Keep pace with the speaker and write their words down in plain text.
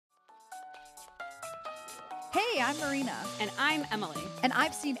Hey, I'm Marina. And I'm Emily. And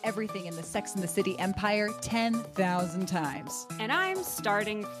I've seen everything in the Sex and the City empire 10,000 times. And I'm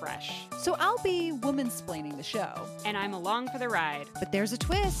starting fresh. So I'll be woman-splaining the show. And I'm along for the ride. But there's a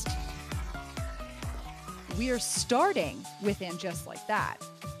twist. We are starting with And Just Like That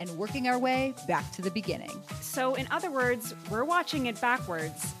and working our way back to the beginning. So in other words, we're watching it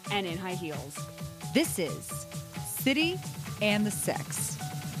backwards and in high heels. This is City and the Sex.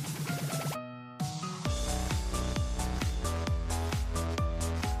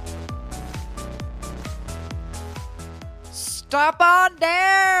 Stop on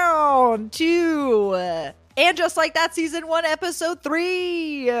down to And Just Like That Season 1, Episode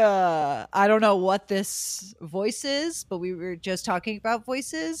 3. I don't know what this voice is, but we were just talking about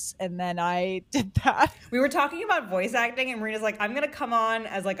voices, and then I did that. We were talking about voice acting, and Marina's like, I'm going to come on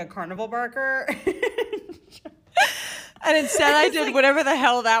as like a carnival barker. And instead I did whatever the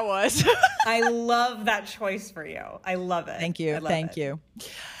hell that was. I love that choice for you. I love it. Thank you. Thank you.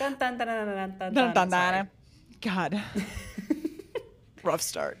 Dun, dun, dun, dun, dun, dun, Dun, dun, Sorry. dun. God. Rough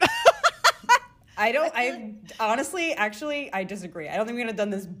start. I honestly, actually, I disagree. I don't think we could have done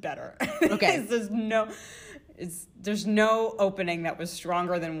this better. Okay. There's no opening that was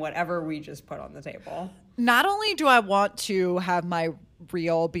stronger than whatever we just put on the table. Not only do I want to have my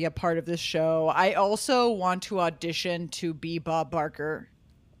reel be a part of this show, I also want to audition to be Bob Barker.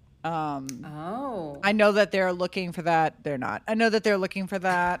 I know that they're looking for that. They're not. I know that they're looking for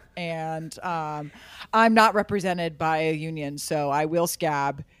that. And I'm not represented by a union, so I will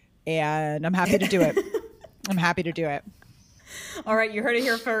scab. And I'm happy to do it. I'm happy to do it. All right, you heard it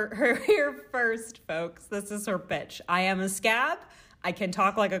here first, folks. This is her pitch. I am a scab. I can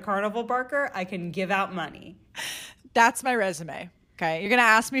talk like a carnival barker. I can give out money. That's my resume. Okay, you're going to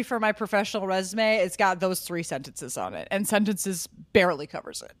ask me for my professional resume. It's got those 3 sentences on it, and sentences barely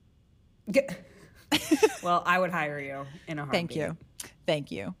covers it. Well, I would hire you in a heartbeat.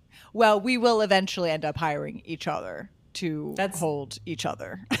 Thank you. Well, we will eventually end up hiring each other to hold each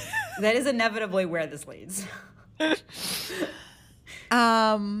other. That is inevitably where this leads.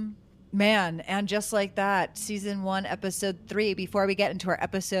 Man, And Just Like That, Season 1, Episode 3. Before we get into our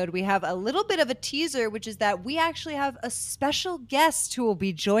episode, we have a little bit of a teaser, which is that we actually have a special guest who will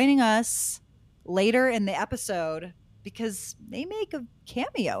be joining us later in the episode because they make a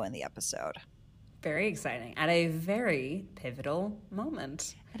cameo in the episode. Very exciting. At a very pivotal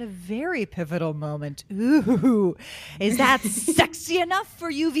moment. At a very pivotal moment. Ooh, is that sexy enough for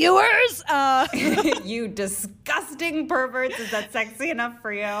you viewers? You disgusting perverts. Is that sexy enough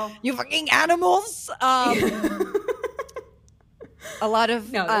for you? You fucking animals. A lot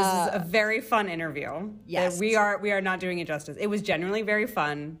of no. This is a very fun interview. Yes, we are not doing it justice. It was genuinely very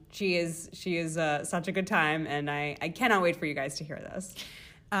fun. She is such a good time, and I cannot wait for you guys to hear this.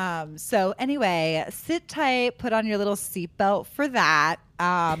 So anyway, sit tight, put on your little seatbelt for that.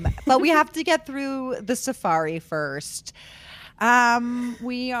 But we have to get through the safari first.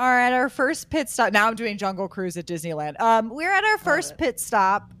 We are at our first pit stop. Now I'm doing Jungle Cruise at Disneyland. We're at our first pit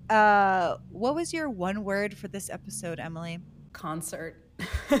stop. What was your one word for this episode, Emily? Concert.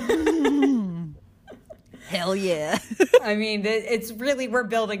 Hell yeah. I mean, it's really, we're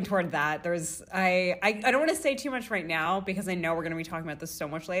building toward that. I don't want to say too much right now because I know we're going to be talking about this so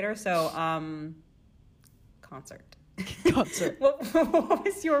much later. So, concert. Concert. What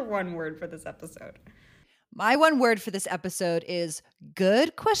was your one word for this episode? My one word for this episode is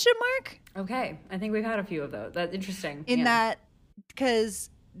good, ? Okay. I think we've had a few of those. That's interesting. That, because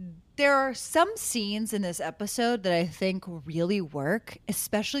there are some scenes in this episode that I think really work,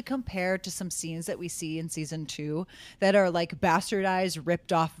 especially compared to some scenes that we see in season 2 that are like bastardized,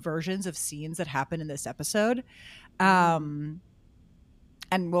 ripped off versions of scenes that happen in this episode. And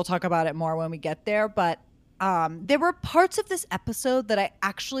we'll talk about it more when we get there. But there were parts of this episode that I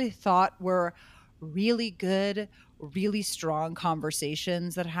actually thought were really good, really strong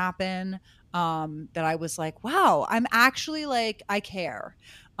conversations that happen. That I was like, wow, I'm actually like, I care.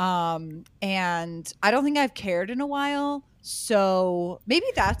 And I don't think I've cared in a while. So maybe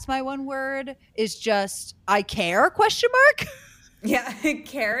that's my one word is just, I care, ? Yeah.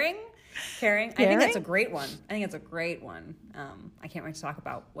 Caring. I think that's a great one. I can't wait to talk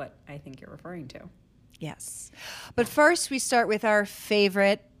about what I think you're referring to. Yes. But first we start with our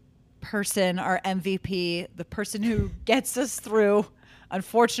favorite person, our MVP, the person who gets us through,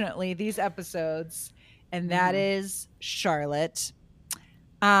 unfortunately, these episodes. And that is Charlotte.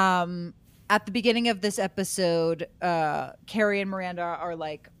 At the beginning of this episode, Carrie and Miranda are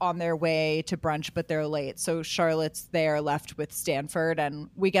like on their way to brunch, but they're late. So Charlotte's there left with Stanford, and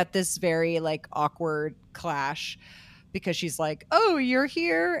we get this very like awkward clash because she's like, oh, you're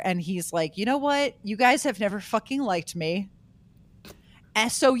here. And he's like, you know what? You guys have never fucking liked me.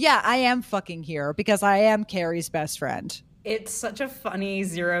 And so, yeah, I am fucking here because I am Carrie's best friend. It's such a funny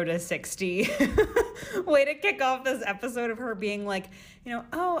 0 to 60 way to kick off this episode of her being like,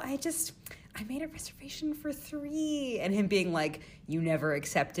 oh, I made a reservation for 3. And him being like, you never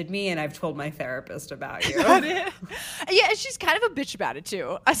accepted me and I've told my therapist about you. Yeah, and she's kind of a bitch about it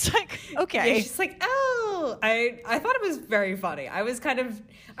too. I was like, okay. Yeah, she's like, oh, I thought it was very funny. I was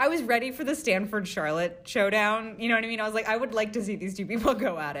ready for the Stanford Charlotte showdown. You know what I mean? I was like, I would like to see these two people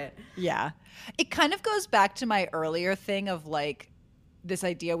go at it. Yeah. It kind of goes back to my earlier thing of like this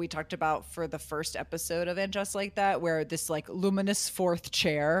idea we talked about for the first episode of And Just Like That, where this like luminous fourth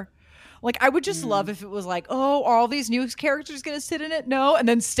chair. Like, I would just love if it was like, oh, are all these new characters going to sit in it? No. And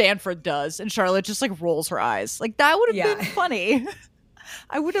then Stanford does. And Charlotte just like rolls her eyes. Like, that would have been funny.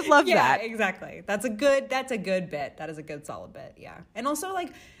 I would have loved that. Yeah, exactly. That's a good bit. That is a good solid bit. Yeah. And also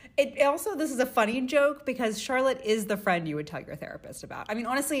like, this is a funny joke because Charlotte is the friend you would tell your therapist about. I mean,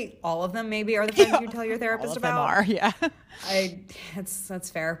 honestly, all of them maybe are the friends you would tell your therapist about. All of them are, yeah. That's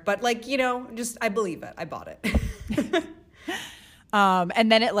fair. But like, just, I believe it. I bought it. And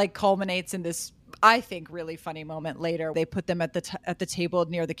then it like culminates in this, I think, really funny moment later. They put them at the table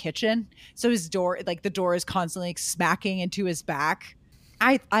near the kitchen. So his door, like the door is constantly like, smacking into his back.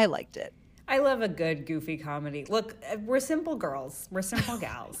 I liked it. I love a good goofy comedy. Look, we're simple girls. We're simple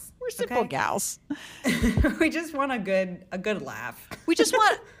gals. We're simple gals. We just want a good laugh. We just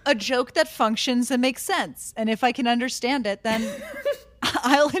want a joke that functions and makes sense. And if I can understand it, then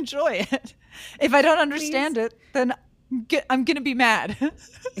I'll enjoy it. If I don't understand it, then I'm going to be mad.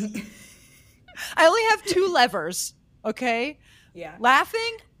 I only have 2 levers, okay? Yeah.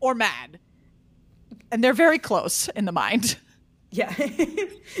 Laughing or mad. And they're very close in the mind. Yeah.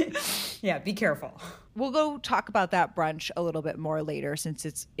 Yeah, be careful. We'll go talk about that brunch a little bit more later since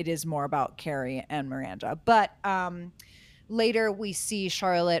it is more about Carrie and Miranda. But later we see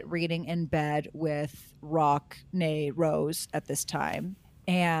Charlotte reading in bed with Rock, nay, Rose at this time.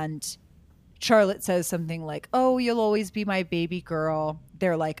 And Charlotte says something like, oh, you'll always be my baby girl.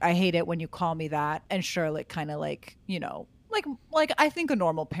 They're like, I hate it when you call me that. And Charlotte kind of like, like I think a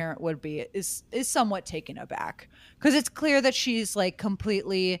normal parent would be, is somewhat taken aback. Because it's clear that she's like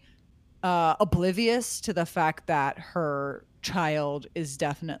completely oblivious to the fact that her child is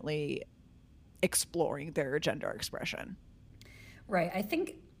definitely exploring their gender expression. Right. I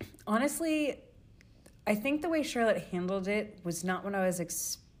think, honestly, the way Charlotte handled it was not what I was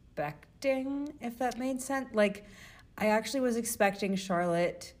expecting, if that made sense. Like, I actually was expecting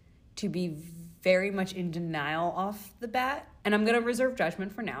Charlotte to be very much in denial off the bat. And I'm going to reserve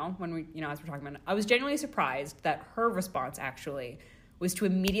judgment for now when we, as we're talking about it. I was genuinely surprised that her response actually was to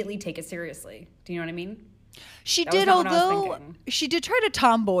immediately take it seriously. Do you know what I mean? She did, although she did try to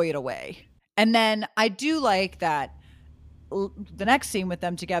tomboy it away. And then I do like that the next scene with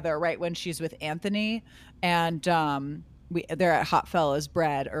them together, right when she's with Anthony and they're at Hot Fella's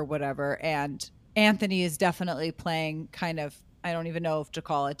Bread or whatever. And Anthony is definitely playing kind of, I don't even know if to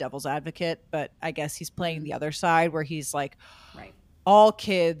call it devil's advocate, but I guess he's playing the other side where he's like, right, all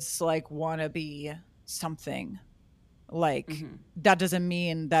kids like want to be something, like that doesn't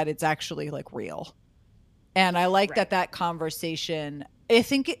mean that it's actually like real. And I like that conversation. I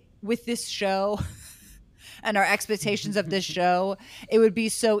think with this show and our expectations of this show, it would be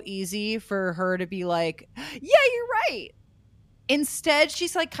so easy for her to be like, yeah, you're right. Instead,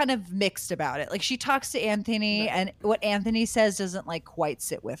 she's like kind of mixed about it. Like she talks to Anthony and what Anthony says doesn't like quite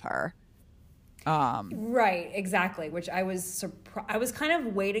sit with her. Right, exactly. Which I was I was kind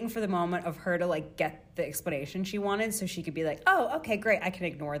of waiting for the moment of her to like get the explanation she wanted so she could be like, oh, okay, great. I can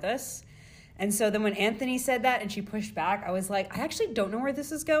ignore this. And so then when Anthony said that and she pushed back, I was like, I actually don't know where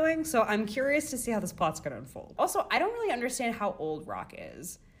this is going. So I'm curious to see how this plot's going to unfold. Also, I don't really understand how old Rock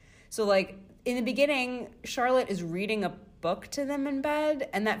is. So like in the beginning, Charlotte is reading a book to them in bed,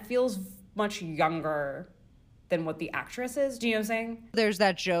 and that feels much younger than what the actress is. Do you know what I'm saying? There's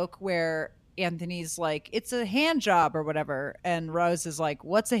that joke where Anthony's like, it's a hand job or whatever. And Rose is like,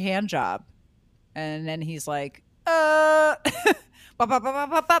 what's a hand job? And then he's like,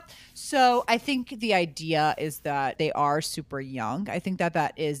 So I think the idea is that they are super young. I think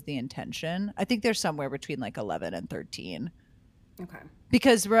that is the intention. I think they're somewhere between like 11 and 13. Okay.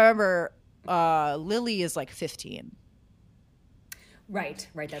 Because remember, Lily is like 15. Right,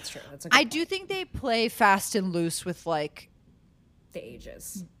 that's true. That's I do think they play fast and loose with like the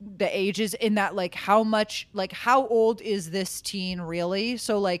ages in that like how much, like how old is this teen really?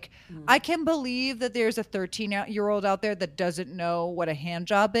 So like I can believe that there's a 13-year-old out there that doesn't know what a hand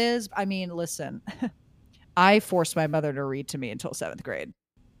job is. I mean, listen, I forced my mother to read to me until 7th grade.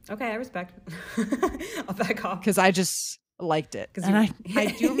 Okay, I respect. I'll back off. Because I just liked it. And I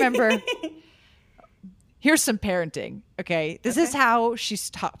do remember, here's some parenting, okay? This is how she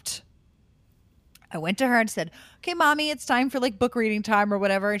stopped. I went to her and said, okay, mommy, it's time for like book reading time or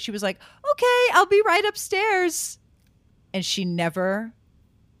whatever. And she was like, okay, I'll be right upstairs. And she never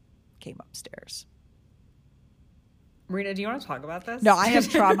came upstairs. Marina, do you want to talk about this? No, I have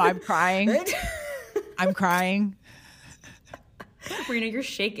trauma. I'm crying. I'm crying. Marina, you're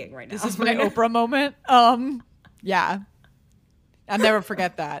shaking right now. This is my Oprah moment. Yeah. I'll never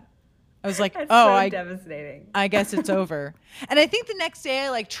forget that. I was like, That's devastating. I guess it's over. And I think the next day I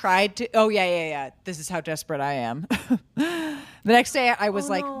like tried to, yeah. This is how desperate I am. The next day I was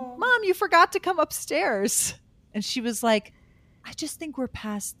like, Mom, you forgot to come upstairs. And she was like, I just think we're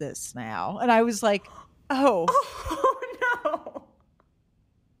past this now. And I was like, oh no.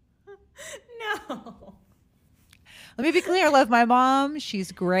 No. Let me be clear. I love my mom.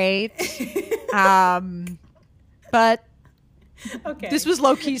 She's great. But this was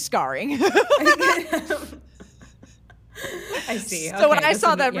low-key scarring. I see. So when I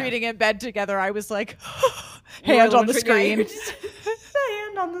saw them reading in bed together, I was like, hand on the screen.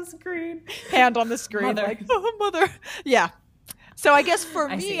 Hand on the screen. Hand on the screen. Mother. Like, oh, mother. Yeah. So I guess for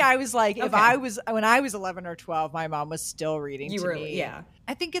me, I was like, when I was 11 or 12, my mom was still reading to me. Yeah.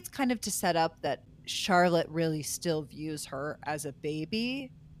 I think it's kind of to set up that Charlotte really still views her as a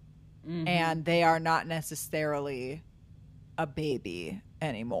baby, and they are not necessarily a baby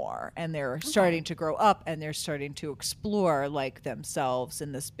anymore, and they're starting to grow up, and they're starting to explore like themselves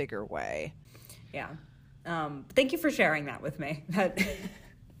in this bigger way. Yeah. Thank you for sharing that with me.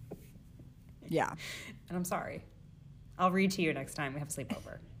 Yeah. And I'm sorry. I'll read to you next time we have a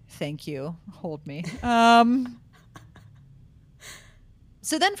sleepover. Thank you. Hold me.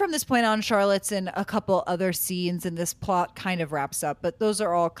 So then from this point on, Charlotte's in a couple other scenes, and this plot kind of wraps up, but those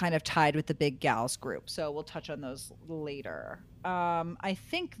are all kind of tied with the big gals group. So we'll touch on those later. I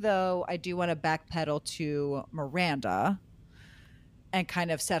think, though, I do want to backpedal to Miranda and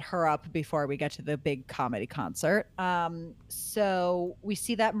kind of set her up before we get to the big comedy concert. So we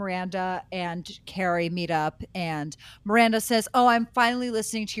see that Miranda and Carrie meet up, and Miranda says, oh, I'm finally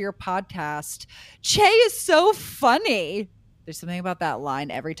listening to your podcast. Che is so funny. There's something about that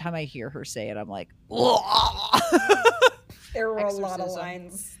line. Every time I hear her say it, I'm like, there were a lot of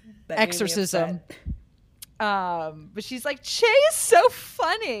lines. That Exorcism. But she's like, Che is so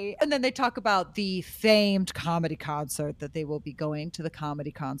funny. And then they talk about the famed comedy concert that they will be going to the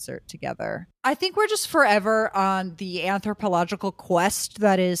comedy concert together. I think we're just forever on the anthropological quest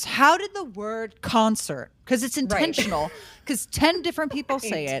that is, how did the word concert, because it's intentional, because 10 different people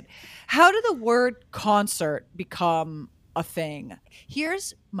say it. How did the word concert become a thing?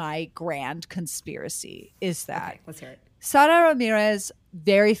 Here's my grand conspiracy is that let's hear it. Sara Ramirez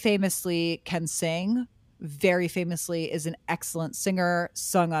very famously can sing, very famously is an excellent singer,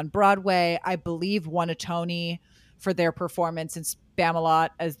 sung on Broadway. I believe won a Tony for their performance in Spamalot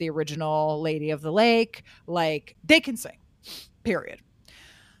as the original Lady of the Lake. Like, they can sing, period.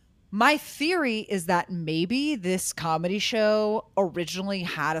 My theory is that maybe this comedy show originally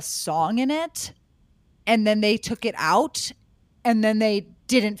had a song in it, and then they took it out, and then they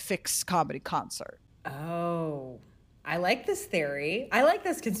didn't fix comedy concert. Oh, I like this theory. I like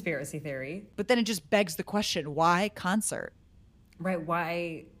this conspiracy theory. But then it just begs the question, why concert? Right,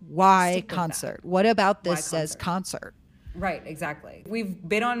 why concert? What about this says concert? Right, exactly. We've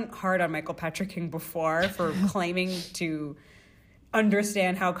been hard on Michael Patrick King before for claiming to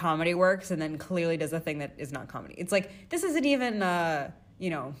understand how comedy works and then clearly does a thing that is not comedy. It's like, this isn't even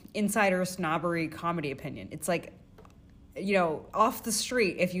insider snobbery comedy opinion. It's like, off the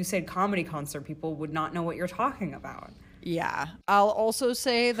street, if you said comedy concert, people would not know what you're talking about. Yeah. I'll also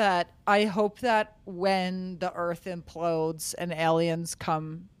say that I hope that when the earth implodes and aliens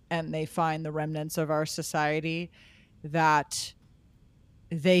come and they find the remnants of our society, that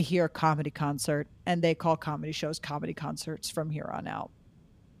they hear comedy concert and they call comedy shows comedy concerts from here on out.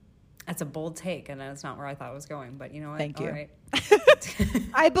 That's a bold take, and that's not where I thought it was going, but you know what? Thank you. All right.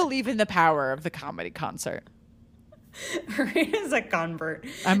 I believe in the power of the comedy concert. Marina's a convert.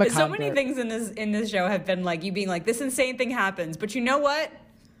 I'm a convert. So many things in this show have been like you being like, this insane thing happens, but you know what?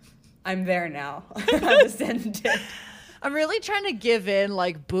 I'm there now. I've ascended. I'm really trying to give in,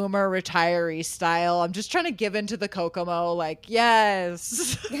 like, boomer retiree style. I'm just trying to give in to the Kokomo, like,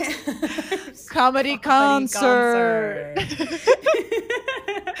 yes. Comedy concert.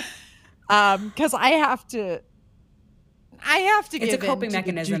 Because I have to give in. It's a coping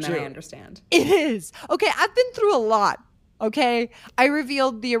mechanism, and I understand. It is. Okay, I've been through a lot Okay. I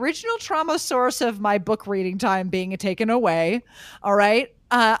revealed the original trauma source of my book reading time being taken away. All right.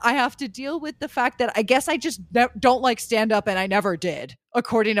 I have to deal with the fact that I guess I just don't like stand up, and I never did,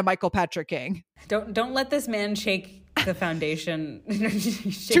 according to Michael Patrick King. Don't let this man shake the foundation.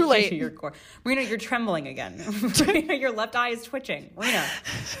 Too late. To your core. Marina, you're trembling again. Marina, your left eye is twitching.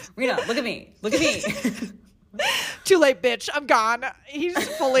 Marina, look at me. Look at me. Too late, bitch. I'm gone. He's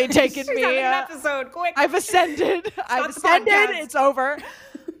fully taken She's me. having an episode. Quick. I've ascended. It's over.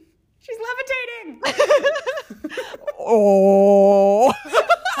 She's levitating. Oh.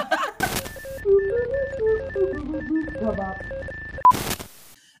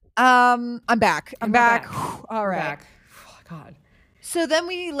 I'm back. I'm back. All right. Back. Oh, God. So then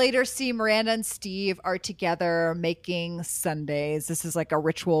we later see Miranda and Steve are together making sundaes. This is like a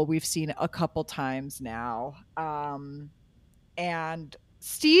ritual we've seen a couple times now. And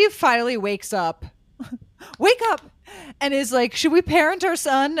Steve finally wakes up, and is like, should we parent our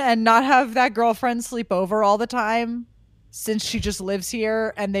son and not have that girlfriend sleep over all the time, since she just lives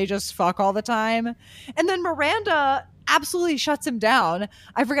here and they just fuck all the time? And then Miranda absolutely shuts him down.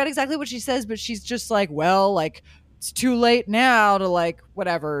 I forgot exactly what she says, but she's just like, well, like, it's too late now to, like,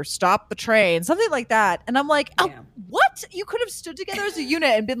 whatever, stop the train, something like that. And I'm like, oh, what? You could have stood together as a unit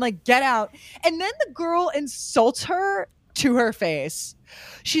and been like, get out. And then the girl insults her to her face.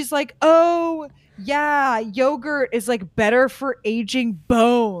 She's like, oh, yeah, yogurt is like better for aging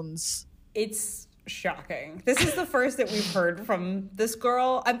bones. It's shocking. This is the first that we've heard from this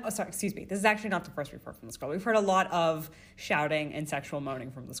girl. Excuse me. This is actually not the first we've heard from this girl. We've heard a lot of shouting and sexual moaning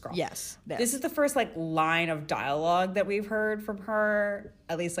from this girl. Yes. This is the first like line of dialogue that we've heard from her,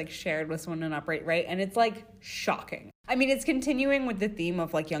 at least like shared with someone in Upright, right? And it's like shocking. I mean, it's continuing with the theme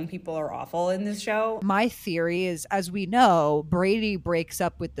of like young people are awful in this show. My theory is, as we know, Brady breaks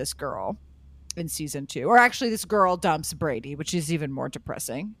up with this girl in season 2. Or actually, this girl dumps Brady, which is even more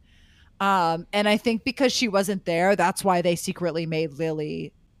depressing. And I think because she wasn't there, that's why they secretly made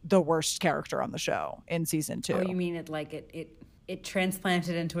Lily the worst character on the show in season 2. Oh, you mean it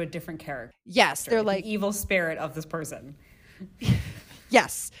transplanted into a different character? Yes, they're like the evil spirit of this person.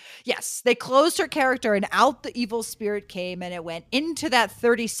 Yes. They closed her character, and out the evil spirit came, and it went into that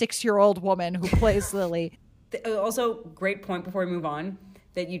 36-year-old woman who plays Lily. Also, great point before we move on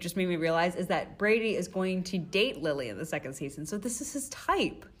that you just made me realize is that Brady is going to date Lily in the second season. So this is his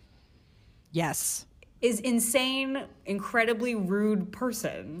type. Yes. Is insane, incredibly rude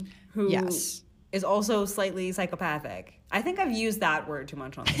person who is also slightly psychopathic. I think I've used that word too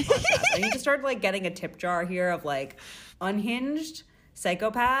much on this podcast. I need to start like getting a tip jar here of like unhinged,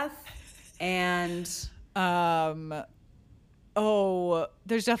 psychopath, and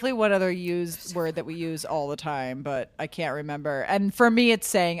there's definitely one other word that we use all the time, but I can't remember. And for me, it's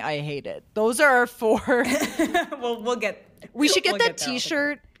saying I hate it. Those are our 4. we'll get. We should get that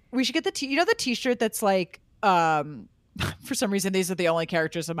T-shirt. We should get the the T-shirt that's like, for some reason, these are the only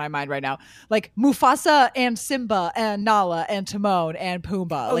characters in my mind right now. Like Mufasa and Simba and Nala and Timon and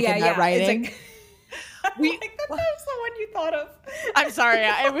Pumbaa. In that writing. That's the one you thought of. I'm sorry.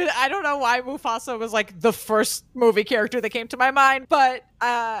 I don't know why Mufasa was like the first movie character that came to my mind, but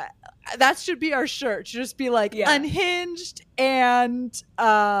that should be our shirt. Should just be like unhinged and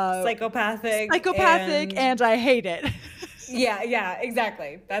psychopathic and I hate it. Yeah,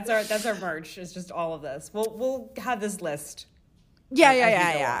 exactly. That's our merch. It's just all of this. We'll have this list.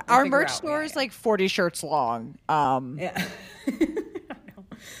 Yeah. Our merch store is like 40 shirts long. Yeah.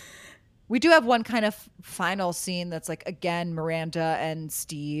 We do have one kind of final scene that's like, again, Miranda and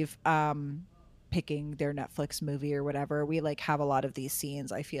Steve picking their Netflix movie or whatever. We like have a lot of these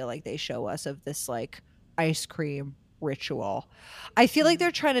scenes. I feel like they show us of this like ice cream ritual. I feel like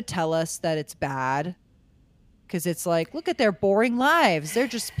they're trying to tell us that it's bad. Because it's like, look at their boring lives. They're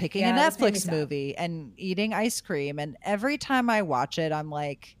just picking a Netflix movie and eating ice cream. And every time I watch it, I'm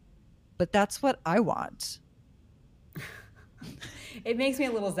like, but that's what I want. It makes me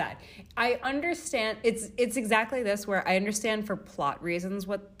a little sad. I understand. It's exactly this, where I understand for plot reasons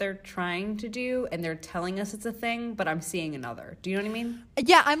what they're trying to do. And they're telling us it's a thing, but I'm seeing another. Do you know what I mean?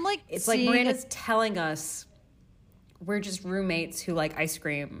 Yeah, I'm like, it's like Miranda's telling us we're just roommates who like ice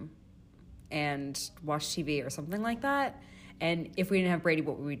cream and watch TV or something like that. And if we didn't have Brady,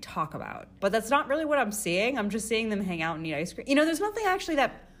 what would we talk about? But that's not really what I'm seeing. I'm just seeing them hang out and eat ice cream. There's nothing actually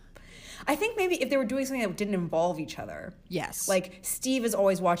that... I think maybe if they were doing something that didn't involve each other. Yes. Like, Steve is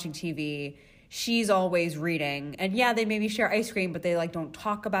always watching TV. She's always reading. And yeah, they maybe share ice cream, but they like don't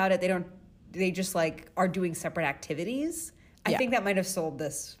talk about it. They just like are doing separate activities. I think that might have sold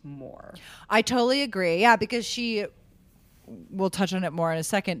this more. I totally agree. Yeah, because she we'll touch on it more in a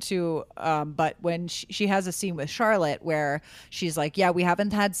second too. But when she has a scene with Charlotte where she's like, yeah, we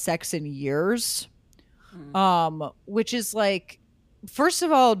haven't had sex in years, which is like, first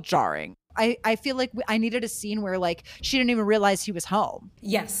of all, jarring. I feel like I needed a scene where like she didn't even realize he was home.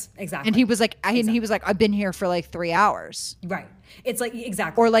 Yes, exactly. And he was like, I've been here for like 3 hours. Right. It's like,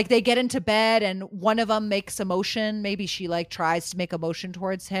 exactly. Or like they get into bed and one of them makes a motion. Maybe she like tries to make a motion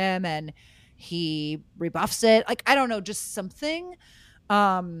towards him and he rebuffs it. Like, I don't know, just something.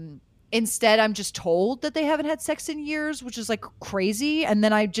 Instead, I'm just told that they haven't had sex in years, which is like crazy. And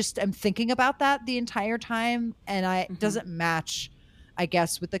then I just am thinking about that the entire time. And it doesn't match, I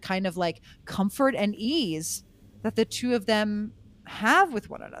guess, with the kind of like comfort and ease that the two of them have with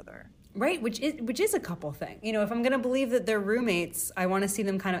one another. Right, which is a couple thing. You know, if I'm going to believe that they're roommates, I want to see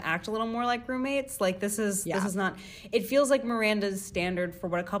them kind of act a little more like roommates. Like this is not. It feels like Miranda's standard for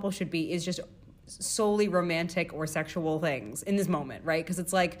what a couple should be is just solely romantic or sexual things in this moment, right? Because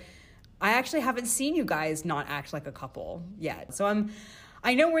it's like I actually haven't seen you guys not act like a couple yet. So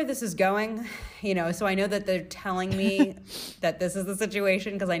I know where this is going, you know, so I know that they're telling me that this is the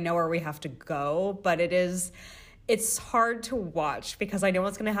situation because I know where we have to go, but it's hard to watch because I know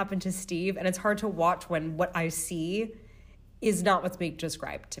what's going to happen to Steve, and it's hard to watch when what I see is not what's being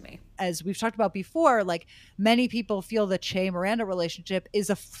described to me. As we've talked about before, like many people feel the Che-Miranda relationship is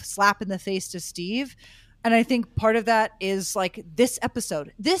a slap in the face to Steve. And I think part of that is like this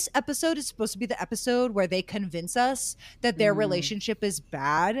episode. This episode is supposed to be the episode where they convince us that their relationship is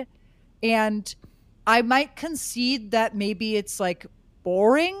bad. And I might concede that maybe it's like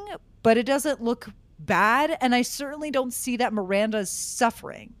boring, but it doesn't look bad. And I certainly don't see that Miranda's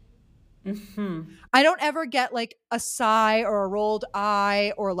suffering. I don't ever get like a sigh or a rolled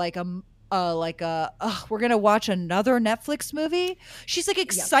eye or like we're gonna watch another Netflix movie. She's like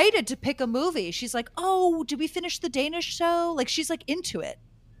excited to pick a movie. She's like, oh, did we finish the Danish show? Like she's like into it.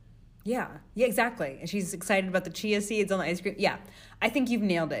 Yeah, exactly. And she's excited about the chia seeds on the ice cream. Yeah, I think you've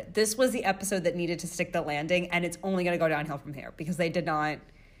nailed it. This was the episode that needed to stick the landing, and it's only gonna go downhill from here because they did not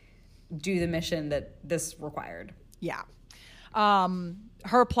do the mission that this required. Yeah.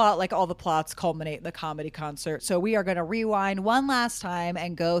 Her plot, like all the plots, culminate in the comedy concert. So we are going to rewind one last time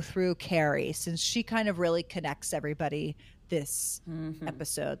and go through Carrie, since she kind of really connects everybody this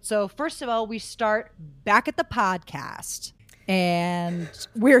episode. So first of all, we start back at the podcast. And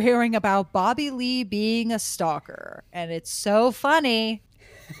we're hearing about Bobby Lee being a stalker. And it's so funny.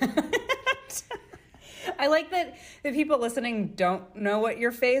 I like that the people listening don't know what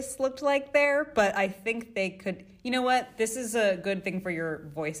your face looked like there, but I think they could. You know what? This is a good thing for your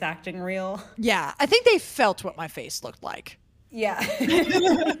voice acting reel. Yeah, I think they felt what my face looked like. Yeah. I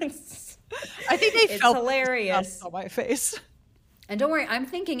think they felt hilarious on my face. And don't worry, I'm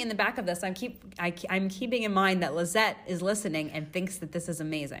thinking in the back of this, I'm keeping in mind that Lizette is listening and thinks that this is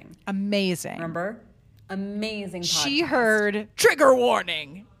amazing. Amazing. Remember? Amazing podcast. She heard trigger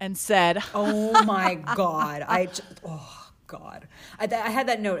warning and said, oh my God. Oh God. I had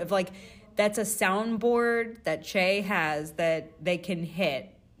that note of like, that's a soundboard that Che has that they can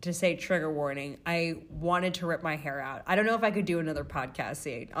hit to say trigger warning. I wanted to rip my hair out. I don't know if I could do another podcast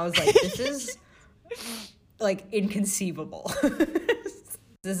scene. I was like, this is like inconceivable.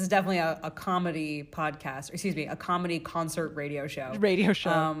 This is definitely a comedy podcast, or excuse me, a comedy concert radio show.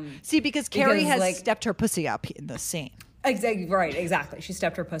 See, because Carrie has like, stepped her pussy up in the scene. Exactly right. Exactly. She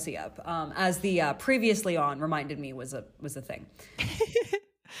stepped her pussy up. As the previously on reminded me was a thing.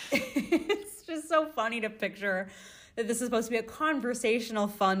 It's just so funny to picture that this is supposed to be a conversational,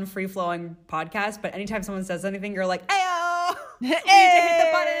 fun, free-flowing podcast, but anytime someone says anything, you're like, "Ayo!" You need to hit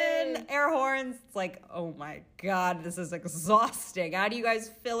the button, air horns. It's like, oh my God, this is exhausting. How do you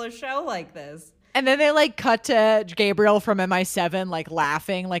guys fill a show like this? And then they like cut to Gabriel from MI7 like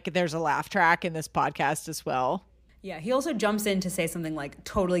laughing, like there's a laugh track in this podcast as well. Yeah, he also jumps in to say something like,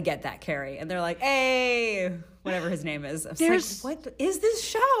 totally get that, Carrie. And they're like, hey, whatever his name is. Like, what is this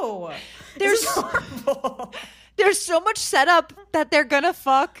show? There's horrible. There's so much setup that they're gonna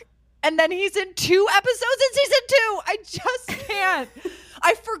fuck. And then he's in 2 episodes in season 2. I just can't.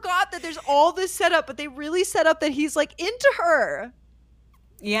 I forgot that there's all this setup, but they really set up that he's like into her.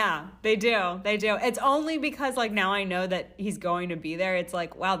 Yeah, they do. They do. It's only because like now I know that he's going to be there. It's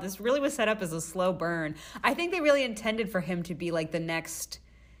like, wow, this really was set up as a slow burn. I think they really intended for him to be like the next,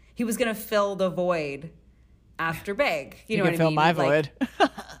 he was going to fill the void after Big. You know what I mean? Fill my void.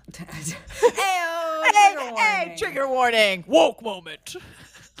 Hey, trigger warning. Woke moment.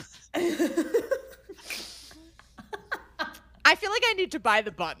 I I feel like I need to buy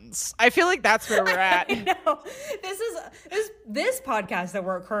the buttons. I feel like that's where we're at. No, this podcast that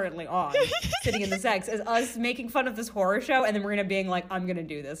we're currently on, Sitting in the Sex, is us making fun of this horror show, and then Marina being like, "I'm gonna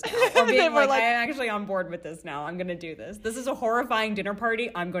do this now," or being like, "I'm actually on board with this now. I'm gonna do this. This is a horrifying dinner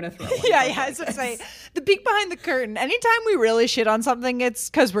party. I'm gonna throw one." Yeah. I was gonna say the peek behind the curtain. Anytime we really shit on something, it's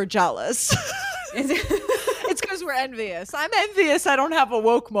because we're jealous. It's because we're envious. I'm envious I don't have a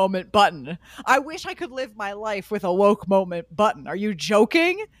woke moment button. I wish I could live my life with a woke moment button. Are you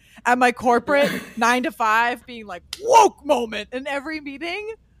joking? At my corporate 9 to 5 being like, woke moment in every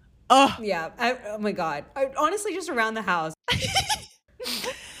meeting? Ugh. Yeah. Oh my God. Honestly, just around the house.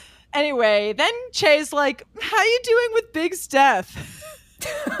 Anyway, then Che's like, how you doing with Big's death?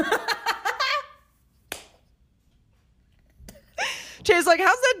 Che's like,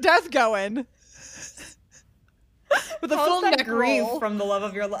 how's that death going? With a full neck grief roll from the love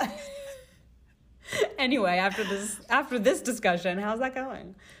of your life. Anyway, after this discussion, how's that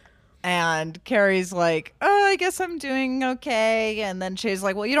going? And Carrie's like, oh, I guess I'm doing okay. And then Che's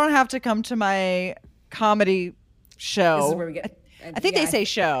like, well, you don't have to come to my comedy show. This is where we get. I think they say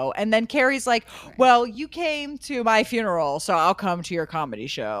show. And then Carrie's like, well, you came to my funeral, so I'll come to your comedy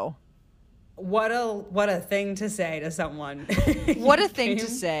show. What a thing to say to someone. What a thing to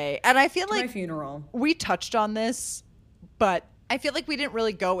say. And I feel like my funeral. We touched on this, but I feel like we didn't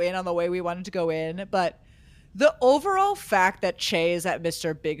really go in on the way we wanted to go in. But the overall fact that Che is at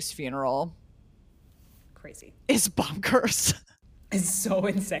Mr. Big's funeral, crazy, is bonkers. It's so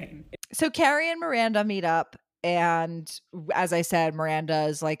insane. So Carrie and Miranda meet up, and as I said, Miranda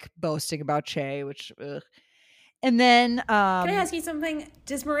is like boasting about Che, which ugh. And then can I ask you something?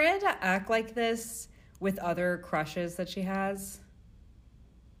 Does Miranda act like this with other crushes that she has?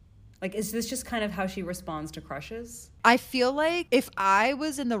 Like, is this just kind of how she responds to crushes? I feel like if I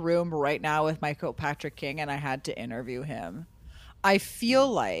was in the room right now with Michael Patrick King and I had to interview him, I feel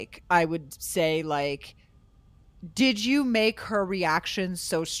like I would say, like, did you make her reaction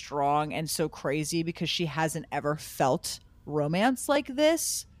so strong and so crazy because she hasn't ever felt romance like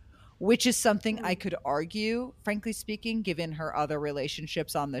this? Which is something I could argue, frankly speaking, given her other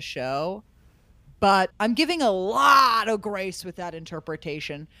relationships on the show. But I'm giving a lot of grace with that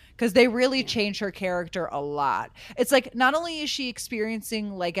interpretation because they really change her character a lot. It's like, not only is she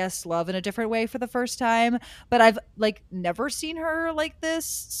experiencing, like, guess love in a different way for the first time, but I've, like, never seen her like this.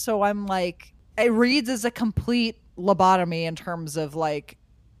 So I'm like, it reads as a complete lobotomy in terms of, like,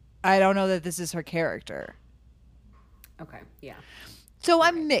 I don't know that this is her character. Okay, yeah. So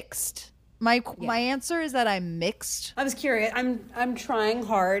I'm mixed. My answer is that I'm mixed. I was curious. I'm trying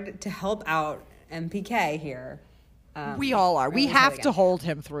hard to help out MPK here. We all are. We have to hold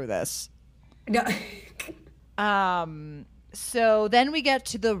him through this. No. So then we get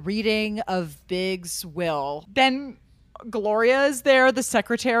to the reading of Big's will. Then Gloria is there, the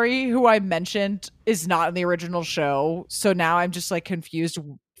secretary who I mentioned is not in the original show. So now I'm just like confused.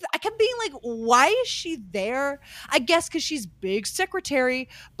 I kept being like, why is she there? I guess because she's Big's secretary,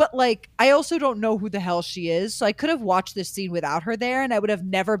 but like, I also don't know who the hell she is. So I could have watched this scene without her there, and I would have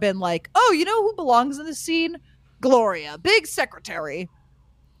never been like, oh, you know who belongs in this scene? Gloria, Big's secretary.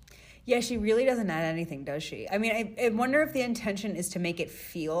 Yeah, she really doesn't add anything, does she? I mean, I wonder if the intention is to make it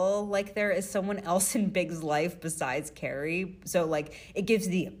feel like there is someone else in Big's life besides Carrie. So, like, it gives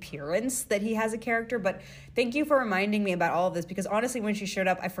the appearance that he has a character. But thank you for reminding me about all of this, because honestly, when she showed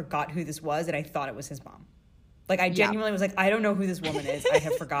up, I forgot who this was, and I thought it was his mom. Like, I genuinely was like, I don't know who this woman is. I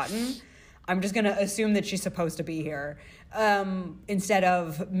have forgotten. I'm just going to assume that she's supposed to be here. Instead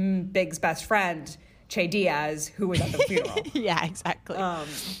of Big's best friend, Che Diaz, who was at the funeral. Yeah, exactly.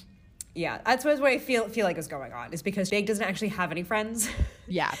 Yeah, that's what I feel like is going on. Is because Big doesn't actually have any friends.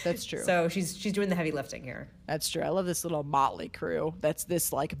 Yeah, that's true. So she's doing the heavy lifting here. That's true. I love this little motley crew. That's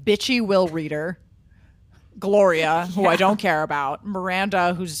this like bitchy will reader. Gloria, who I don't care about.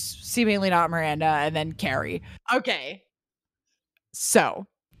 Miranda, who's seemingly not Miranda, and then Carrie. Okay. So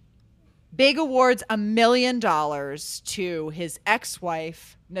Big awards $1 million to his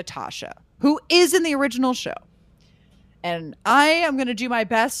ex-wife, Natasha, who is in the original show. And I am going to do my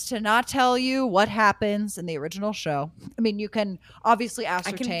best to not tell you what happens in the original show. I mean, you can obviously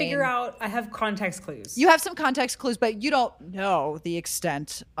ascertain. I can figure out. I have context clues. You have some context clues, but you don't know the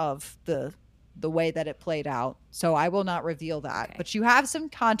extent of the way that it played out. So I will not reveal that. Okay. But you have some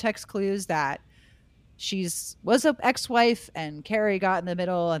context clues that was an ex-wife and Carrie got in the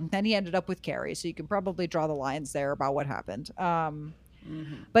middle, and then he ended up with Carrie. So you can probably draw the lines there about what happened.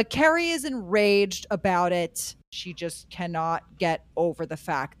 But Carrie is enraged about it. She just cannot get over the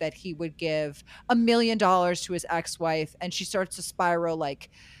fact that he would give $1 million to his ex-wife, and she starts to spiral like,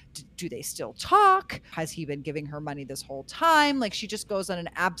 do they still talk? Has he been giving her money this whole time? Like, she just goes on an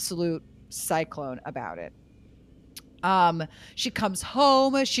absolute cyclone about it. She comes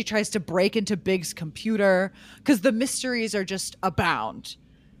home. She tries to break into Big's computer because the mysteries are just abound.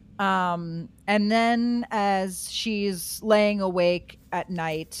 And then as she's laying awake at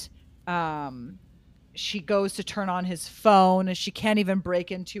night, she goes to turn on his phone and she can't even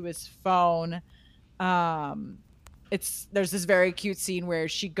break into his phone. There's this very cute scene where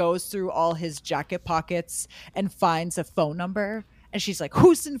she goes through all his jacket pockets and finds a phone number. And she's like,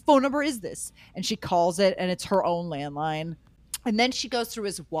 whose phone number is this? And she calls it, and it's her own landline. And then she goes through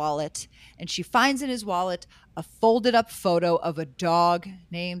his wallet, and she finds in his wallet a folded up photo of a dog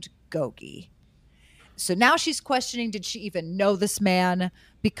named Gogi. So now she's questioning, did she even know this man?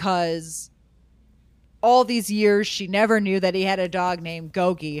 Because all these years, she never knew that he had a dog named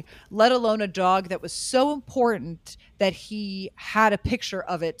Gogi, let alone a dog that was so important that he had a picture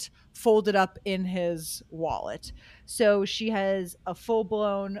of it folded up in his wallet. So she has a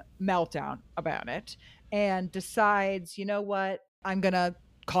full-blown meltdown about it and decides, you know what, I'm going to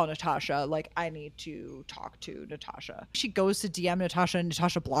call Natasha. Like, I need to talk to Natasha. She goes to DM Natasha, and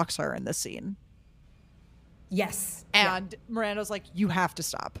Natasha blocks her in this scene. Yes. And Miranda's like, you have to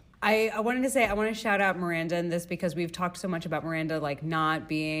stop. I wanted to say, I want to shout out Miranda in this because we've talked so much about Miranda, like, not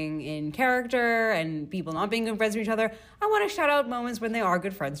being in character and people not being good friends with each other. I want to shout out moments when they are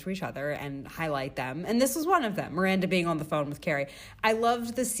good friends for each other and highlight them. And this was one of them, Miranda being on the phone with Carrie. I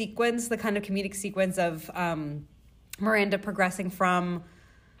loved the sequence, the kind of comedic sequence of Miranda progressing from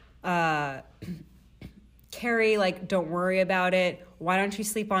Carrie, like, don't worry about it. Why don't you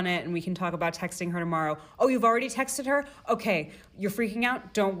sleep on it and we can talk about texting her tomorrow? Oh, you've already texted her? Okay, you're freaking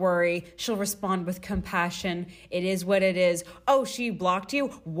out? Don't worry. She'll respond with compassion. It is what it is. Oh, she blocked you?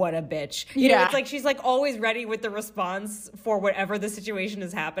 What a bitch. You know, it's like she's like always ready with the response for whatever the situation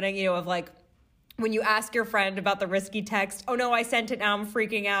is happening, you know, of like, when you ask your friend about the risky text, oh no, I sent it, now I'm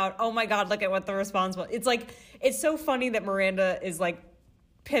freaking out. Oh my God, look at what the response was. It's like, it's so funny that Miranda is like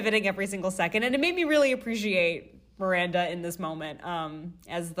pivoting every single second. And it made me really appreciate Miranda in this moment,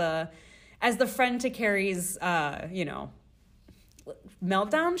 as the friend to Carrie's, meltdown,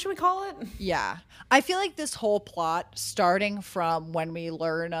 should we call it? Yeah. I feel like this whole plot, starting from when we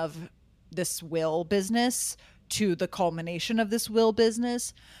learn of this will business to the culmination of this will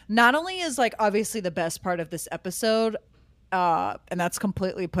business, not only is like obviously the best part of this episode, and that's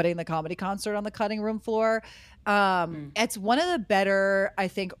completely putting the comedy concert on the cutting room floor. It's one of the better, I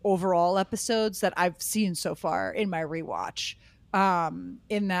think, overall episodes that I've seen so far in my rewatch.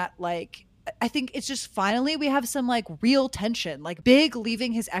 In that, like, I think it's just finally we have some like real tension. Like, Big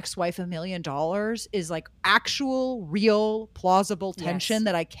leaving his ex-wife $1 million is like actual, real, plausible tension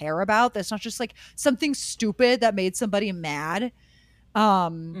that I care about. That's not just like something stupid that made somebody mad.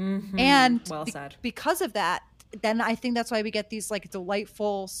 And well said. Because of that, then I think that's why we get these like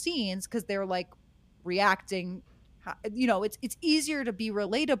delightful scenes, because they're like reacting, you know, it's easier to be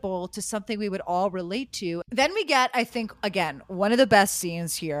relatable to something we would all relate to. Then we get, I think, again, one of the best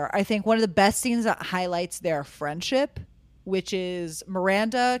scenes here. I think one of the best scenes that highlights their friendship, which is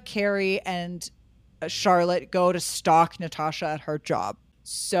Miranda, Carrie, and Charlotte go to stalk Natasha at her job.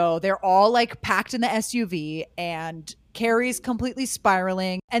 So they're all like packed in the SUV, and Carrie's completely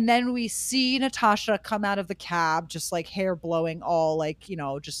spiraling. And then we see Natasha come out of the cab, just like hair blowing, all like, you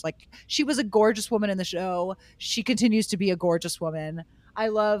know, just like she was a gorgeous woman in the show. She continues to be a gorgeous woman. I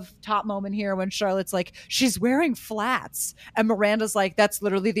love top moment here when Charlotte's like, she's wearing flats. And Miranda's like, that's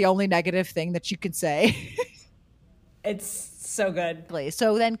literally the only negative thing that you can say. It's so good.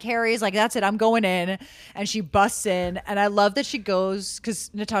 So then Carrie's like, that's it, I'm going in. And she busts in. And I love that she goes,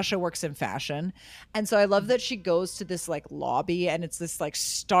 because Natasha works in fashion. And so I love that she goes to this like lobby, and it's this like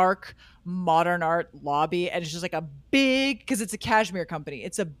stark modern art lobby. And it's just like a big, because it's a cashmere company,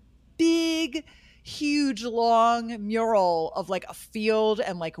 it's a big, huge, long mural of like a field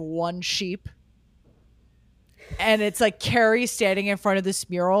and like one sheep. And it's like Carrie standing in front of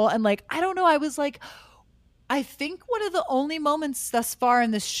this mural. And like, I don't know, I was like, I think one of the only moments thus far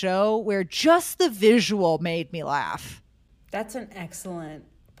in this show where just the visual made me laugh. That's an excellent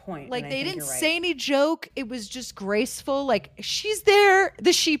point. Like, they didn't say any joke. It was just graceful. Like, she's there.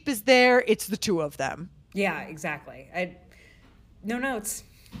 The sheep is there. It's the two of them. Yeah, exactly. No notes.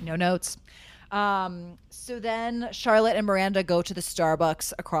 No notes. So then Charlotte and Miranda go to the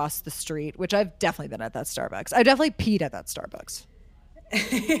Starbucks across the street, which I've definitely been at that Starbucks. I definitely peed at that Starbucks.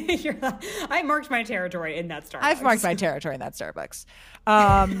 I marked my territory in that Starbucks. I've marked my territory in that Starbucks.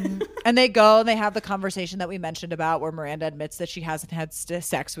 And they go and they have the conversation that we mentioned about, where Miranda admits that she hasn't had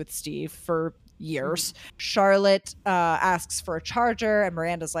sex with Steve for years. Charlotte asks for a charger, and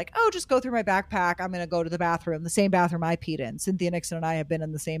Miranda's like, oh, just go through my backpack. I'm going to go to the bathroom, the same bathroom I peed in. Cynthia Nixon and I have been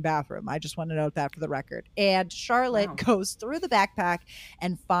in the same bathroom. I just want to note that for the record. And Charlotte goes through the backpack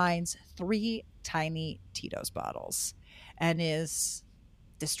and finds 3 tiny Tito's bottles and is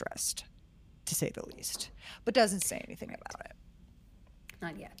distressed, to say the least, but doesn't say anything about it.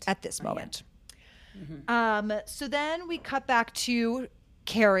 Not yet. At this moment. So then we cut back to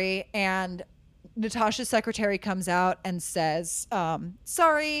Carrie, and Natasha's secretary comes out and says,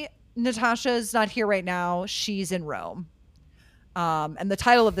 sorry, Natasha's not here right now. She's in Rome. And the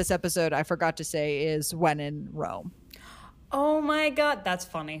title of this episode, I forgot to say, is When in Rome. Oh my God, that's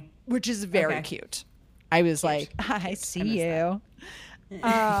funny. Which is very cute. I was like, I see you.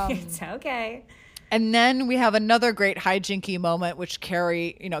 It's okay. And then we have another great hijinky moment, which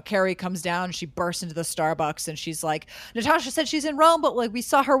Carrie comes down, she bursts into the Starbucks, and she's like, Natasha said she's in Rome, but like we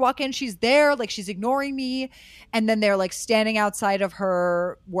saw her walk in, she's there, like she's ignoring me. And then they're like standing outside of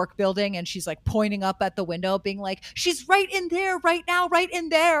her work building, and she's like pointing up at the window, being like, she's right in there right now, right in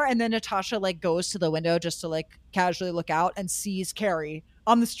there. And then Natasha like goes to the window just to like casually look out and sees Carrie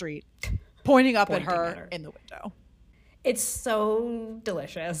on the street pointing at her in the window. It's so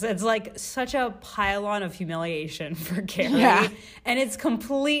delicious. It's like such a pile-on of humiliation for Carrie. Yeah. And it's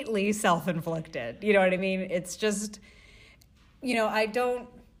completely self-inflicted. You know what I mean? It's just, it's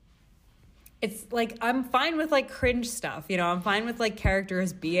like, I'm fine with like cringe stuff. I'm fine with like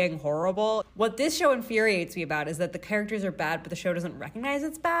characters being horrible. What this show infuriates me about is that the characters are bad, but the show doesn't recognize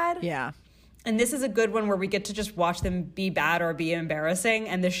it's bad. Yeah. And this is a good one where we get to just watch them be bad or be embarrassing,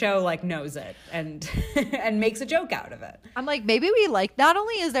 and the show like knows it and and makes a joke out of it. I'm like, maybe we like, not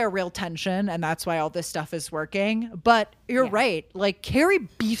only is there real tension and that's why all this stuff is working, but you're right. Like Carrie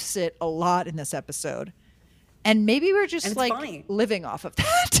beefs it a lot in this episode. And maybe we're just like funny. Living off of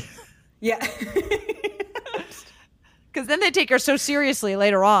that. Yeah. Because then they take her so seriously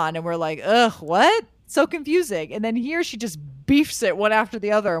later on and we're like, ugh, what? So confusing. And then here she just beefs it one after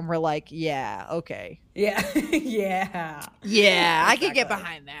the other and we're like, yeah, okay. Yeah. Yeah. Yeah, I can get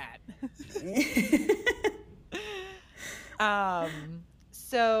behind that.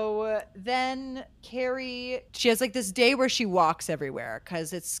 So then Carrie, she has like this day where she walks everywhere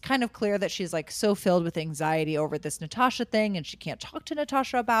because it's kind of clear that she's like so filled with anxiety over this Natasha thing and she can't talk to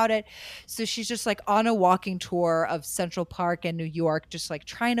Natasha about it. So she's just like on a walking tour of Central Park in New York, just like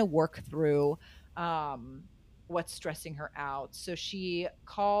trying to work through what's stressing her out. So she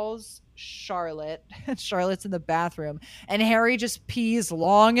calls Charlotte, and Charlotte's in the bathroom, and Harry just pees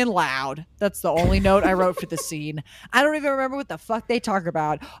long and loud. That's the only note I wrote for the scene. I don't even remember what the fuck they talk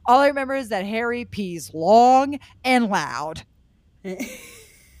about. All I remember is that Harry pees long and loud.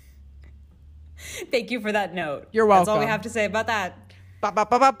 Thank you for that note. You're welcome. That's all we have to say about that. Bop, bop,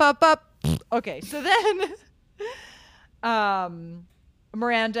 bop, bop, bop. Okay, so then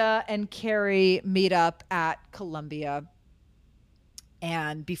Miranda and Carrie meet up at Columbia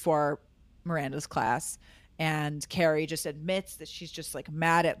and before Miranda's class, and Carrie just admits that she's just like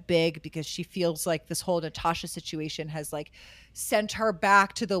mad at Big because she feels like this whole Natasha situation has like sent her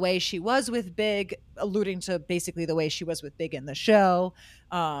back to the way she was with Big, alluding to basically the way she was with Big in the show,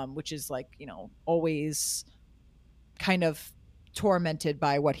 which is like, always kind of tormented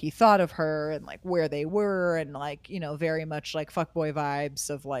by what he thought of her and like where they were and like, very much like fuckboy vibes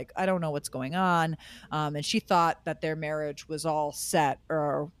of like, I don't know what's going on. And she thought that their marriage was all set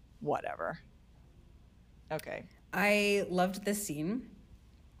or whatever. Okay. I loved this scene.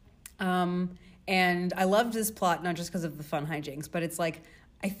 And I loved this plot, not just because of the fun hijinks, but it's like,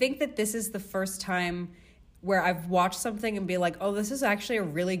 I think that this is the first time where I've watched something and be like, oh, this is actually a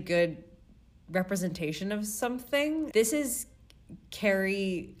really good representation of something. This is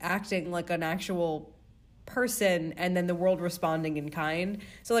Carrie acting like an actual person and then the world responding in kind.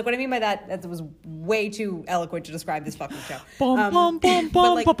 So like what I mean by that was way too eloquent to describe this fucking show. Bum, bum, bum,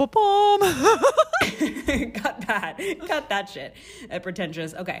 bum, like, bum, bum, bum. Cut that shit.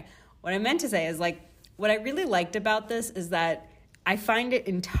 Pretentious. Okay. What I meant to say is like what I really liked about this is that I find it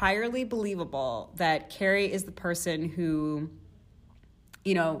entirely believable that Carrie is the person who,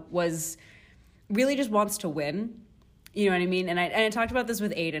 was really just wants to win. You know what I mean? And I talked about this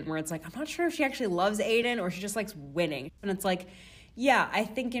with Aiden, where it's like, I'm not sure if she actually loves Aiden or she just likes winning. And it's like, yeah, I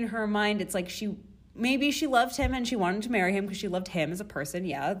think in her mind, it's like maybe she loved him and she wanted to marry him because she loved him as a person.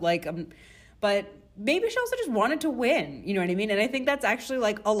 Yeah. Like, but maybe she also just wanted to win. You know what I mean? And I think that's actually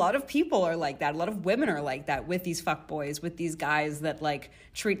like a lot of people are like that. A lot of women are like that with these fuckboys, with these guys that like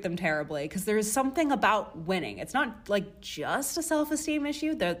treat them terribly. Because there is something about winning. It's not like just a self-esteem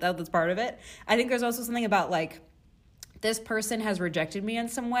issue. That's part of it. I think there's also something about like this person has rejected me in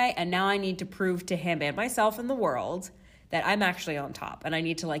some way, and now I need to prove to him and myself and the world that I'm actually on top, and I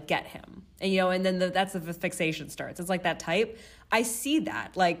need to like get him. And, you know, and then that's the fixation starts. It's like that type. I see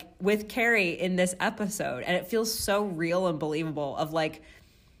that like with Carrie in this episode, and it feels so real and believable of like,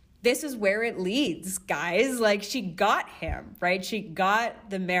 this is where it leads, guys. Like, she got him, right? She got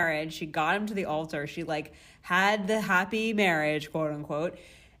the marriage. She got him to the altar. She like had the happy marriage, quote unquote.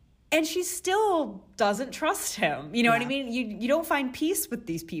 And she still doesn't trust him. You know what I mean? You don't find peace with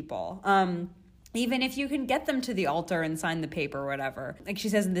these people. Even if you can get them to the altar and sign the paper or whatever. Like she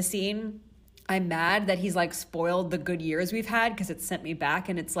says in the scene, I'm mad that he's like spoiled the good years we've had because it sent me back.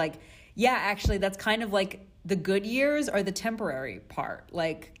 And it's like, yeah, actually, that's kind of like the good years are the temporary part.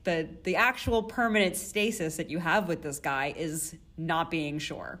 Like the actual permanent stasis that you have with this guy is not being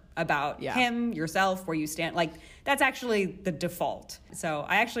sure about him, yourself, where you stand. Like, that's actually the default. So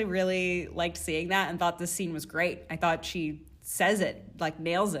I actually really liked seeing that and thought this scene was great. I thought she says it, like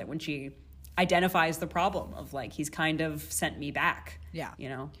nails it when she identifies the problem of like, he's kind of sent me back. Yeah. You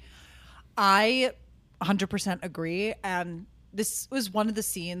know? I 100% agree. And this was one of the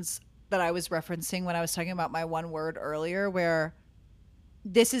scenes that I was referencing when I was talking about my one word earlier, where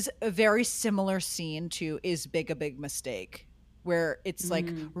this is a very similar scene to Is Big a Big Mistake, where it's like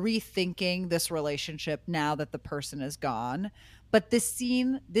rethinking this relationship now that the person is gone. But this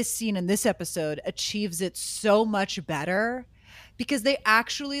scene in this episode achieves it so much better because they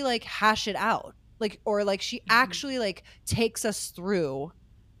actually like hash it out. Like, or like she actually like takes us through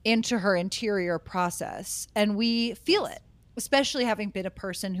into her interior process and we feel it. Especially having been a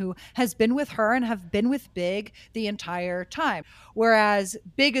person who has been with her and have been with Big the entire time. Whereas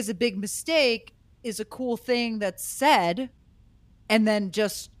Big is a big mistake is a cool thing that's said and then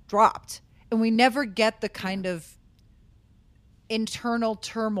just dropped. And we never get the kind of internal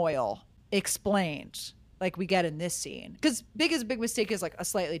turmoil explained like we get in this scene. Because Big is a big mistake is like a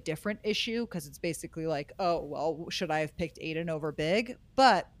slightly different issue because it's basically like, oh, well, should I have picked Aiden over Big?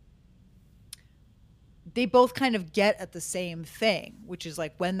 But they both kind of get at the same thing, which is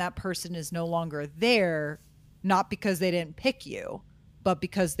like when that person is no longer there, not because they didn't pick you, but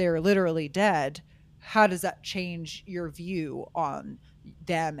because they're literally dead, how does that change your view on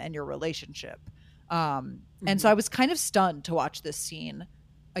them and your relationship? And so I was kind of stunned to watch this scene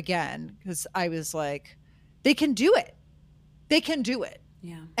again because I was like, they can do it. They can do it.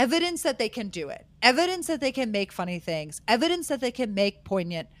 Yeah. Evidence that they can do it. Evidence that they can make funny things. Evidence that they can make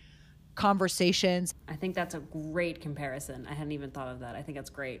poignant conversations. I think that's a great comparison. I hadn't even thought of that. I think that's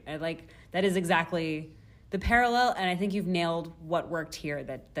great. I like that is exactly the parallel, and I think you've nailed what worked here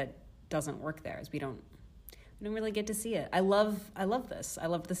that doesn't work there. Is we don't really get to see it. I love this. I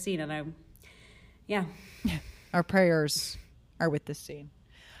love the scene, and our prayers are with this scene.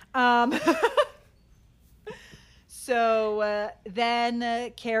 So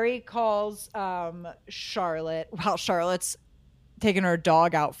then Carrie calls Charlotte while Charlotte's taking her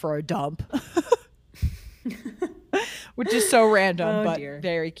dog out for a dump, which is so random, but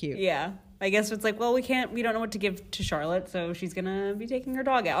very cute. Yeah. I guess it's like, well, we don't know what to give to Charlotte, so she's going to be taking her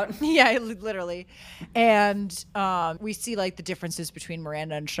dog out. Yeah, literally. And we see like the differences between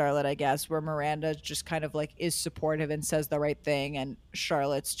Miranda and Charlotte, I guess, where Miranda just kind of like is supportive and says the right thing. And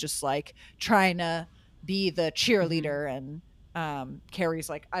Charlotte's just like trying to be the cheerleader. And Carrie's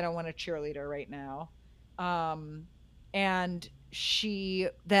like, I don't want a cheerleader right now. And she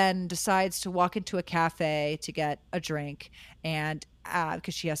then decides to walk into a cafe to get a drink and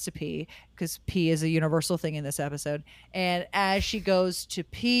because she has to pee, because pee is a universal thing in this episode. And as she goes to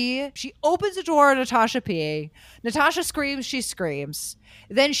pee, she opens the door, Natasha peeing. Natasha screams, she screams.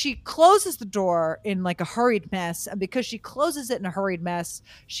 Then she closes the door in like a hurried mess. And because she closes it in a hurried mess,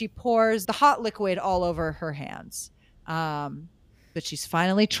 she pours the hot liquid all over her hands. But she's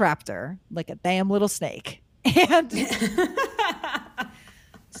finally trapped her like a damn little snake. And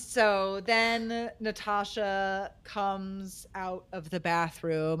so then Natasha comes out of the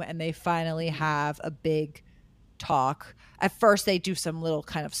bathroom and they finally have a big talk. At first they do some little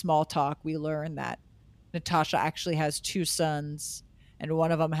kind of small talk. We learn that Natasha actually has 2 sons and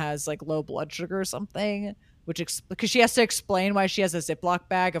one of them has like low blood sugar or something, because she has to explain why she has a Ziploc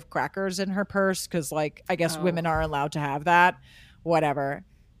bag of crackers in her purse because like I guess women are allowed to have that, whatever.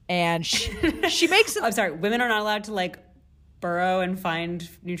 And she makes it. I'm sorry, women are not allowed to like burrow and find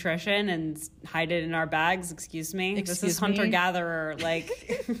nutrition and hide it in our bags. Excuse me. This is hunter-gatherer like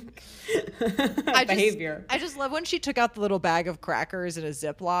behavior. I just love when she took out the little bag of crackers in a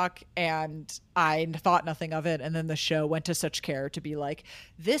Ziploc and I thought nothing of it. And then the show went to such care to be like,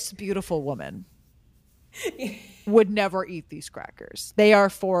 this beautiful woman would never eat these crackers. They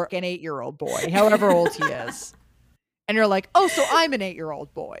are for an 8-year-old boy, however old he is. And you're like, oh, so I'm an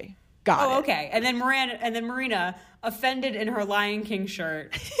 8-year-old boy. Got it. Oh, okay. And then Marina, offended in her Lion King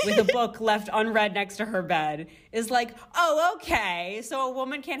shirt with a book left unread next to her bed, is like, oh, okay. So a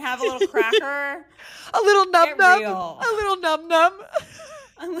woman can't have a little cracker? A little num-num. Real. A little num-num.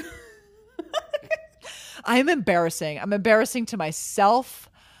 I'm embarrassing. I'm embarrassing to myself.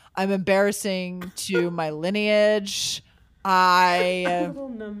 I'm embarrassing to my lineage. A little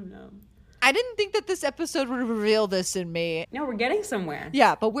num-num. I didn't think that this episode would reveal this in me. No, we're getting somewhere.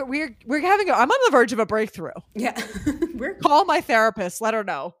 Yeah, but we're having I'm on the verge of a breakthrough. Yeah. Call my therapist. Let her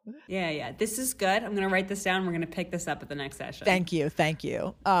know. Yeah. This is good. I'm going to write this down. We're going to pick this up at the next session. Thank you.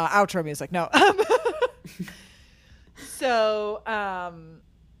 Outro music. No. So,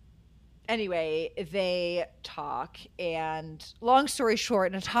 anyway, they talk, and long story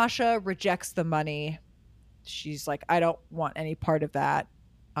short, Natasha rejects the money. She's like, I don't want any part of that.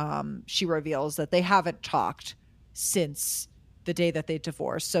 She reveals that they haven't talked since the day that they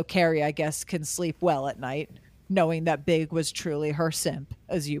divorced. So Carrie, I guess, can sleep well at night, knowing that Big was truly her simp,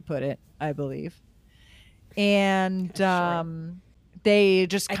 as you put it, I believe. And they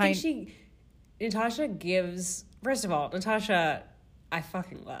just Natasha gives, first of all, Natasha, I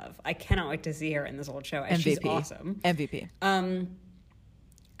fucking love. I cannot wait to see her in this old show. And MVP. She's awesome. MVP.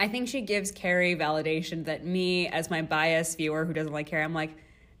 I think she gives Carrie validation that me, as my biased viewer who doesn't like Carrie, I'm like,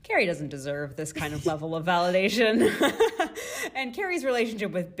 Carrie doesn't deserve this kind of level of validation. And Carrie's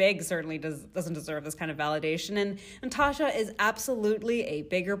relationship with Big certainly doesn't deserve this kind of validation. And Natasha is absolutely a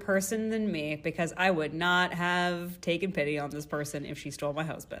bigger person than me, because I would not have taken pity on this person if she stole my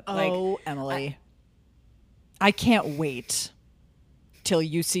husband. Oh, Emily. I can't wait till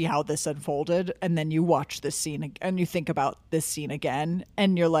you see how this unfolded, and then you watch this scene and you think about this scene again,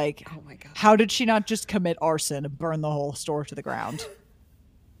 and you're like, oh my God, how did she not just commit arson and burn the whole store to the ground?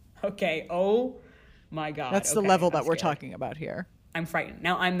 Okay. Oh my God. That's the level that we're talking about here. I'm frightened.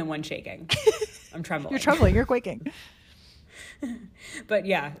 Now I'm the one shaking. I'm trembling. You're trembling. You're quaking. But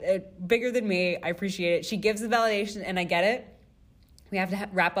yeah, bigger than me. I appreciate it. She gives the validation, and I get it. We have to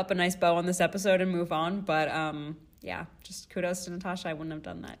wrap up a nice bow on this episode and move on. But yeah, just kudos to Natasha. I wouldn't have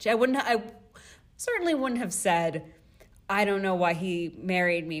done that. I certainly wouldn't have said, I don't know why he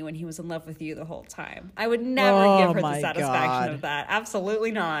married me when he was in love with you the whole time. I would never give her the satisfaction of that.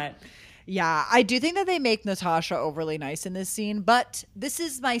 Absolutely not. Yeah, I do think that they make Natasha overly nice in this scene, but this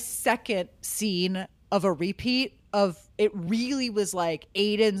is my second scene of a repeat of, it really was like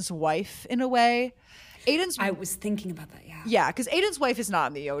Aiden's wife in a way. I was thinking about that, yeah. Yeah, because Aiden's wife is not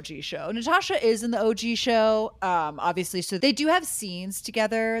in the OG show. Natasha is in the OG show, obviously. So they do have scenes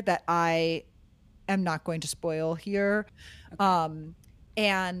together that I am not going to spoil here. Okay.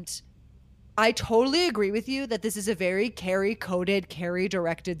 And I totally agree with you that this is a very Carrie-coded,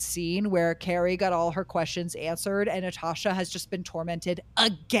 Carrie-directed scene where Carrie got all her questions answered and Natasha has just been tormented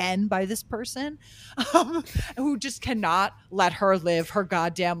again by this person who just cannot let her live her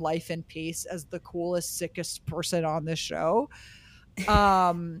goddamn life in peace as the coolest, sickest person on this show.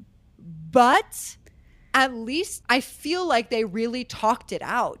 But at least I feel like they really talked it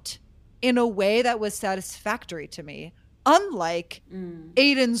out in a way that was satisfactory to me, unlike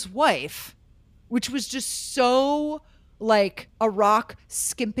Aiden's wife, which was just so like a rock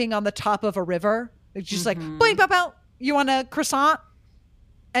skimping on the top of a river. It's just like, boing, pop out. You want a croissant?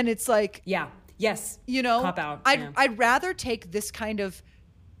 And it's like, yeah, yes, you know, pop out. I'd rather take this kind of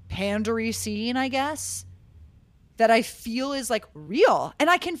pandery scene, I guess, that I feel is like real. And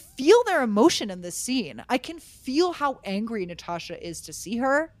I can feel their emotion in this scene. I can feel how angry Natasha is to see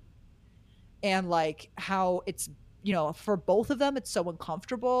her, and like how it's, you know, for both of them, it's so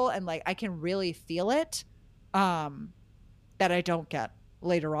uncomfortable, and like I can really feel it that I don't get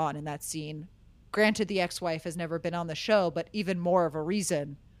later on in that scene. Granted, the ex-wife has never been on the show, but even more of a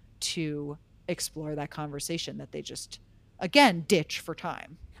reason to explore that conversation that they just, again, ditch for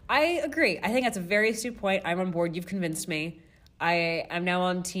time. I agree. I think that's a very astute point. I'm on board. You've convinced me. I'm now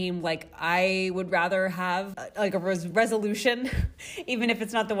on team, like, I would rather have like a resolution, even if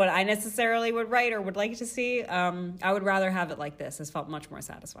it's not the one I necessarily would write or would like to see. I would rather have it like this. This felt much more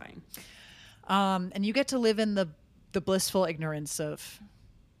satisfying. And you get to live in the blissful ignorance of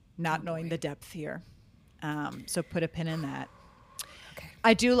not knowing the depth here. So put a pin in that. Okay.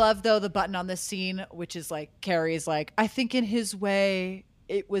 I do love, though, the button on this scene, which is like, Carrie's like, I think in his way,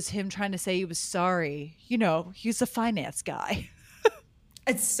 it was him trying to say he was sorry. You know, he's a finance guy.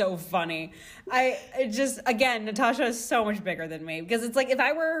 It's so funny. Again, Natasha is so much bigger than me, because it's like, if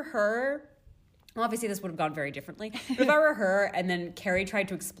I were her, obviously this would have gone very differently, but if I were her and then Carrie tried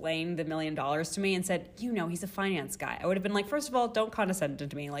to explain the $1 million to me and said, you know, he's a finance guy, I would have been like, first of all, don't condescend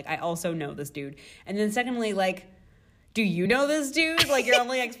to me. Like, I also know this dude. And then secondly, like, do you know this dude? Like, your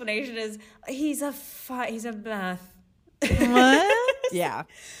only explanation is he's a meth. What? Yeah.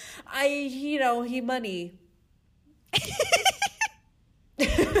 He money.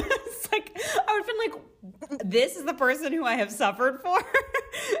 It's like, I would have been like, this is the person who I have suffered for.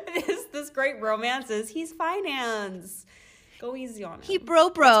 This great romance is he's finance. Go easy on him. He bro.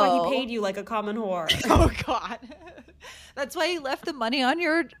 That's why he paid you like a common whore. Oh, God. That's why he left the money on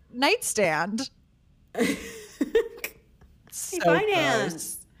your nightstand. So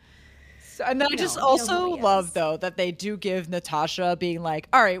finance. And then I just also love, though, that they do give Natasha being like,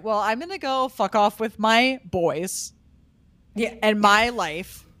 all right, well, I'm going to go fuck off with my boys and my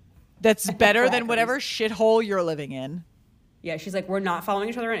life that's better than whatever shithole you're living in. Yeah, she's like, we're not following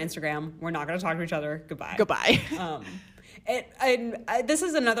each other on Instagram. We're not going to talk to each other. Goodbye. This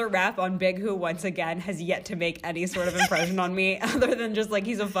is another rap on Big, who once again has yet to make any sort of impression on me other than just like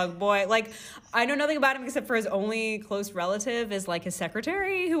he's a fuckboy. Like, I know nothing about him except for his only close relative is like his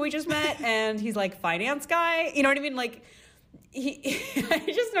secretary who we just met, and he's like finance guy. You know what I mean? Like, I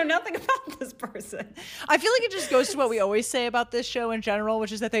just know nothing about this person. I feel like it just goes to what we always say about this show in general,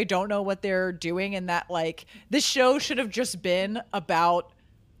 which is that they don't know what they're doing, and that like this show should have just been about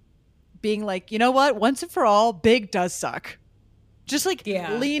being like, you know what? Once and for all, Big does suck. Just like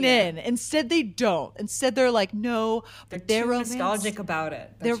lean in. Instead, they don't. Instead, they're like, no, but they're too nostalgic about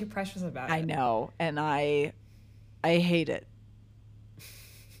it. They're too precious about it. I know, and I hate it.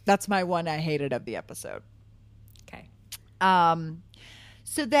 That's my one I hated of the episode. Okay.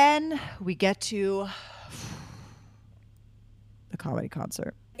 So then we get to the comedy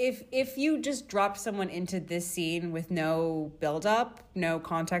concert. If you just dropped someone into this scene with no build-up, no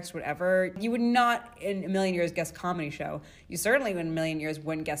context, whatever, you would not in a million years guess comedy show. You certainly in a million years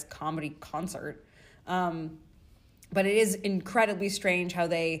wouldn't guess comedy concert. But it is incredibly strange how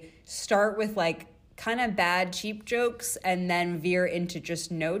they start with like kind of bad, cheap jokes and then veer into just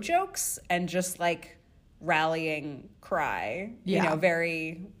no jokes and just like rallying cry. You know,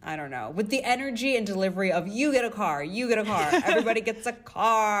 very, I don't know, with the energy and delivery of you get a car, everybody gets a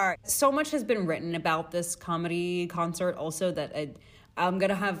car. So much has been written about this comedy concert also that I'm going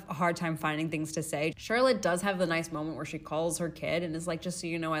to have a hard time finding things to say. Charlotte does have the nice moment where she calls her kid and is like, just so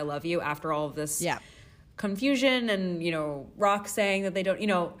you know, I love you, after all of this confusion and, you know, Rock saying that they don't, you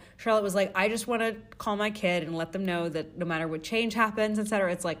know, Charlotte was like, I just want to call my kid and let them know that no matter what change happens,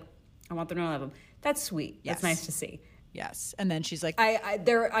 etc. It's like, I want them to love them. That's sweet. Yes. That's nice to see. Yes. And then she's like,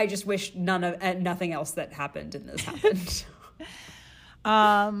 I just wish nothing else that happened in this happened.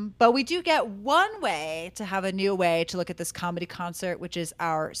 But we do get one way to have a new way to look at this comedy concert, which is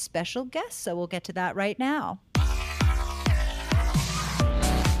our special guest. So we'll get to that right now.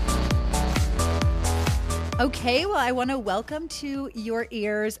 Okay, well, I want to welcome to your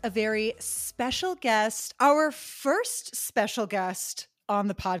ears a very special guest, our first special guest on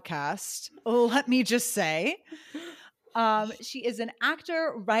the podcast. Let me just say, she is an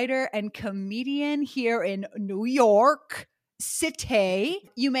actor, writer, and comedian here in New York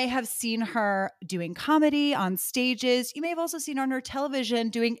City. You may have seen her doing comedy on stages. You may have also seen her on her television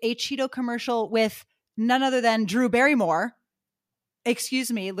doing a Cheeto commercial with none other than Drew Barrymore.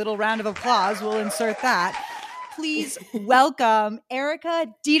 Excuse me, little round of applause. We'll insert that. Please welcome Erica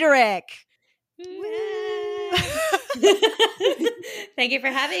Diederich. Thank you for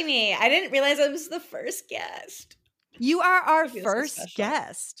having me. I didn't realize I was the first guest. You are our first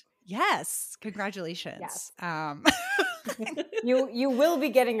guest. Yes. Congratulations. Yes. You will be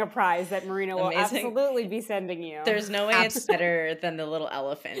getting a prize that Marina will absolutely be sending you. There's no way it's better than the little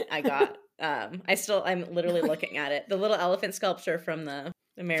elephant I got. I'm literally looking at it. The little elephant sculpture from the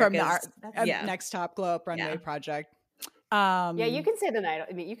America's Next Top Glow Up Runway project. You can say the night.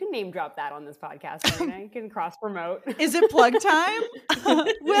 I mean, you can name drop that on this podcast. Marina. You can cross promote. Is it plug time?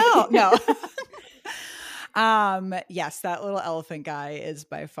 Well, no. Yes, that little elephant guy is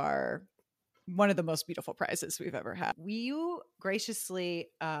by far one of the most beautiful prizes we've ever had. You graciously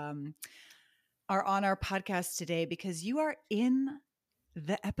are on our podcast today because you are in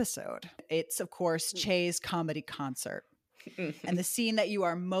the episode. It's, of course, Che's comedy concert. And the scene that you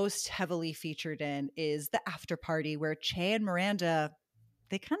are most heavily featured in is the after party where Che and Miranda,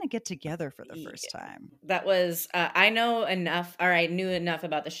 they kind of get together for the first time. That was, I knew enough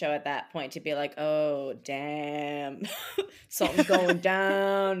about the show at that point to be like, oh, damn, something's going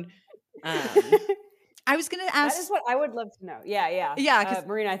down. I was going to ask. That is what I would love to know. Yeah. Yeah.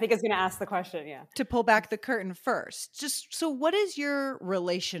 Marina, I think, is going to ask the question. Yeah. To pull back the curtain first. Just so what is your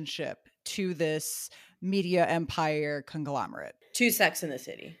relationship to this media empire conglomerate? To Sex in the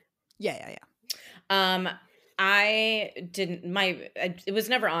City. Yeah. It was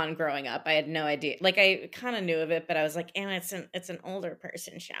never on growing up. I had no idea. Like, I kind of knew of it, but I was like, it's an older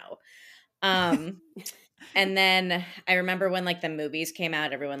person show. And then I remember when like the movies came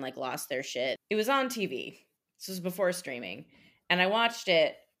out, everyone like lost their shit. It was on TV. This was before streaming. And I watched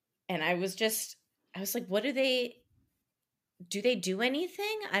it and I was like, do they do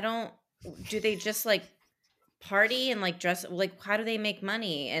anything? Do they just like party and like dress, like how do they make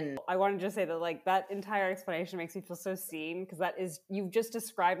money? And I wanted to say that like that entire explanation makes me feel so seen, because you've just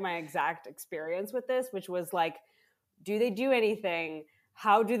described my exact experience with this, which was like, do they do anything?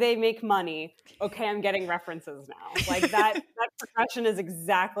 How do they make money? Okay, I'm getting references now. Like that progression is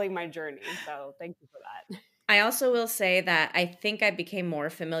exactly my journey. So thank you for that. I also will say that I think I became more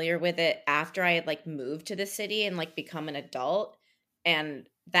familiar with it after I had like moved to the city and like become an adult. And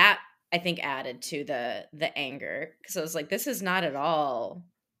that I think added to the anger, because I was like, this is not at all.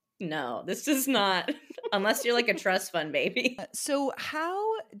 No, this is not, unless you're like a trust fund baby. So how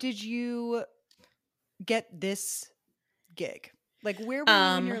did you get this gig? Like, where were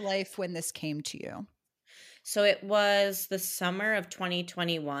you in your life when this came to you? So it was the summer of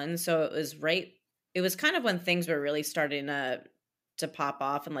 2021. So it was kind of when things were really starting to pop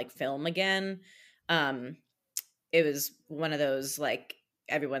off and like film again. It was one of those like,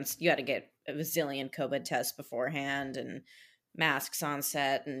 you had to get a bazillion COVID tests beforehand and masks on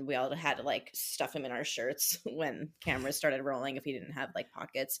set, and we all had to like stuff them in our shirts when cameras started rolling if we didn't have like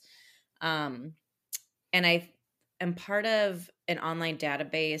pockets. And I am part of an online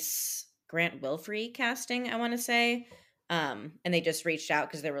database, Grant Wilfrey casting, I want to say. And they just reached out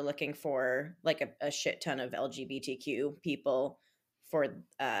because they were looking for like a shit ton of LGBTQ people for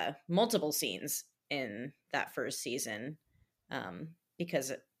multiple scenes in that first season.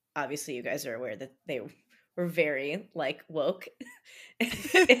 Because obviously you guys are aware that they were very like woke. Yeah,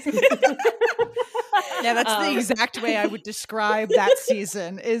 that's the exact way I would describe that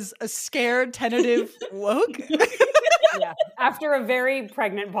season, is a scared, tentative woke. Yeah, after a very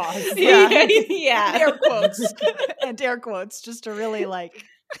pregnant pause. Yeah. Air quotes, just to really like.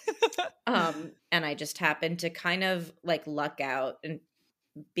 And I just happened to kind of like luck out and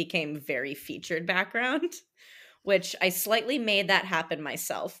became very featured background, which I slightly made that happen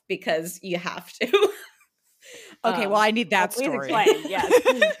myself because you have to. Okay, well, I need that story.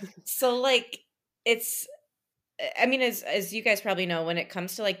 Yes. So like as you guys probably know, when it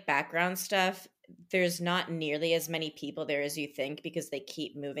comes to like background stuff, there's not nearly as many people there as you think because they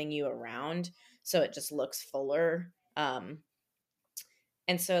keep moving you around. So it just looks fuller. And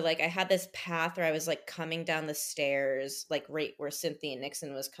so like I had this path where I was like coming down the stairs, like right where Cynthia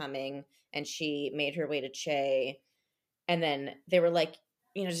Nixon was coming, and she made her way to Che. And then they were like,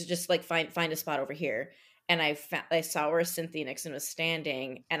 just like find a spot over here. And I saw where Cynthia Nixon was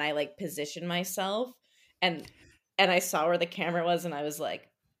standing, and I like positioned myself, and I saw where the camera was, and I was like,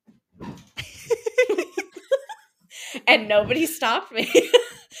 and nobody stopped me.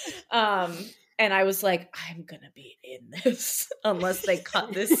 And I was like, I'm gonna be in this unless they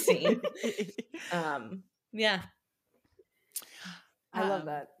cut this scene. Yeah. I love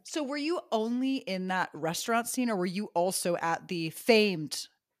that. So were you only in that restaurant scene, or were you also at the famed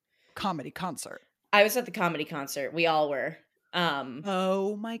comedy concert? I was at the comedy concert. We all were.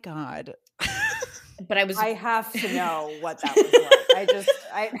 Oh my God. But I have to know what that was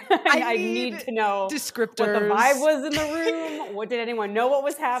like. I need to know descriptors. What the vibe was in the room. What did anyone know what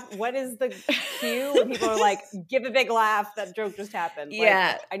was happening? What is the cue when people are like, give a big laugh, that joke just happened.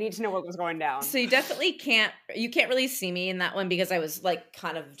 Yeah. Like, I need to know what was going down. So you can't really see me in that one because I was like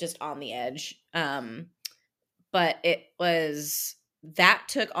kind of just on the edge. But that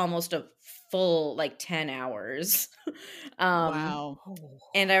took almost a full like 10 hours. Wow.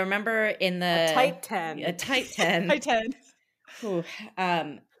 And I remember in the a tight 10. Tight 10. Ooh,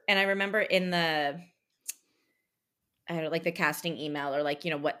 and I remember in the like the casting email, or like,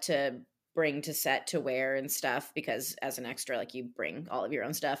 what to bring to set to wear and stuff, because as an extra, like you bring all of your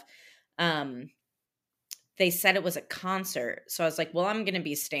own stuff. They said it was a concert. So I was like, well, I'm going to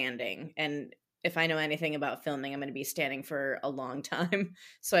be standing, and if I know anything about filming, I'm going to be standing for a long time.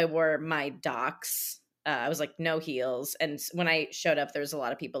 So I wore my Docs. I was like, no heels. And when I showed up, there was a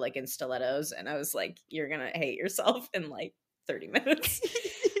lot of people like in stilettos. And I was like, you're going to hate yourself in like 30 minutes.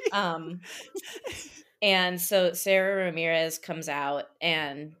 And so Sarah Ramirez comes out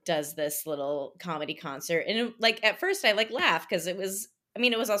and does this little comedy concert. And like, at first I like laughed because it was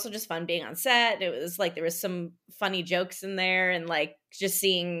also just fun being on set. It was like, there was some funny jokes in there, and like just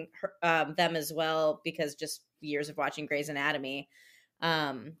seeing them as well, because just years of watching Grey's Anatomy.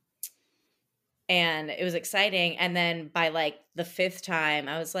 And it was exciting. And then by like the fifth time,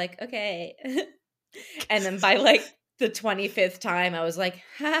 I was like, okay, And then by like the 25th time, I was like,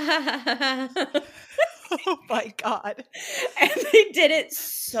 ha. Oh my God. And they did it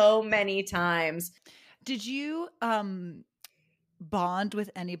so many times. Did you bond with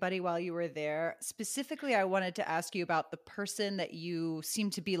anybody while you were there? Specifically, I wanted to ask you about the person that you seem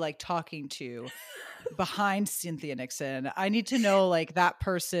to be like talking to behind Cynthia Nixon. I need to know like that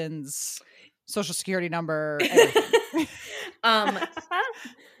person's social security number.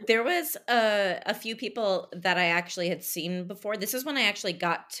 There was a few people that I actually had seen before. This is when I actually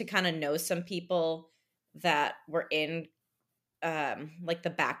got to kind of know some people that were in like the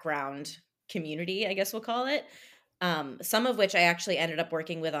background community, I guess we'll call it. Some of which I actually ended up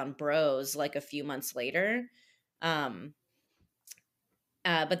working with on Bros like a few months later. But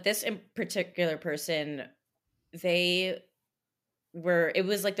this in particular person, it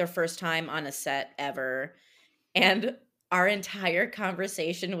was like their first time on a set ever. And our entire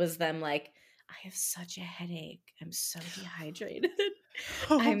conversation was them like, I have such a headache. I'm so dehydrated.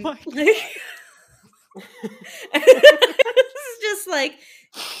 Oh I'm my like, it's just like,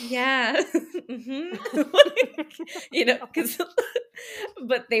 yeah, you know,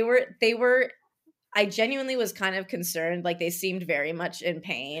 but they were, I genuinely was kind of concerned. Like they seemed very much in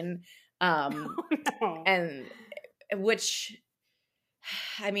pain. And which,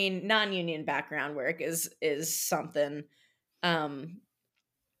 I mean, non-union background work is something.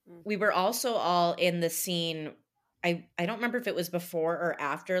 We were also all in the scene. I don't remember if it was before or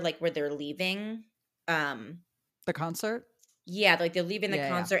after, like where they're leaving. The concert? Yeah, like they're leaving the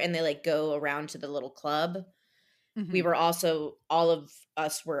concert and they like go around to the little club. Mm-hmm. We were also, all of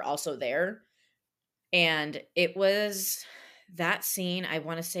us were also there. And it was that scene, I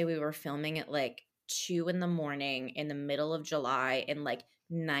want to say we were filming at like 2 a.m. in the middle of July in like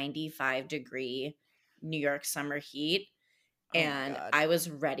 95-degree New York summer heat. And I was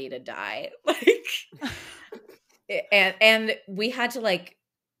ready to die. Like, and we had to like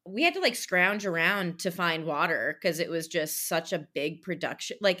scrounge around to find water because it was just such a big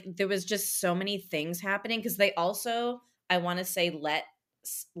production. Like there was just so many things happening because they also, I want to say, let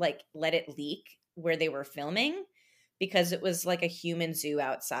it leak where they were filming because it was like a human zoo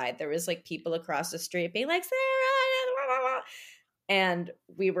outside. There was like people across the street being like, Sarah, and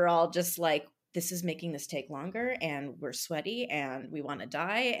we were all just like, this is making this take longer and we're sweaty and we want to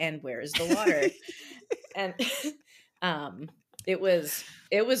die and where is the water? And it was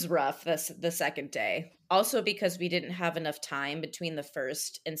rough the second day. Also because we didn't have enough time between the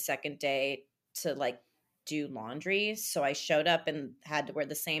first and second day to like do laundry. So I showed up and had to wear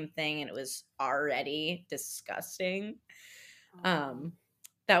the same thing and it was already disgusting. That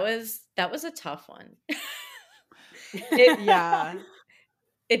was a tough one.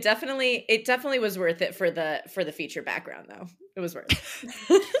 It definitely was worth it for the feature background though. It was worth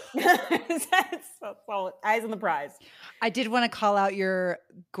it. That's all, eyes on the prize. I did want to call out your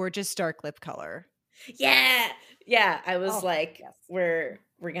gorgeous dark lip color. Yeah. I was yes. we're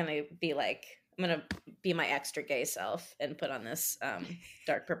gonna be like, I'm gonna be my extra gay self and put on this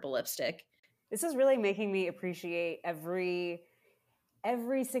dark purple lipstick. This is really making me appreciate every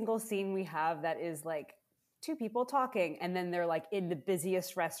single scene we have that is like two people talking and then they're like in the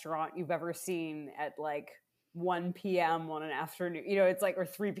busiest restaurant you've ever seen at like 1 p.m. on an afternoon, you know, it's like, or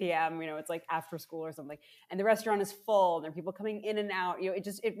 3 p.m., you know, it's like after school or something. And the restaurant is full and there are people coming in and out. You know,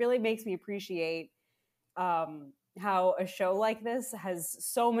 it really makes me appreciate how a show like this has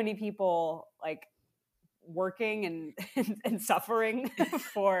so many people like working and suffering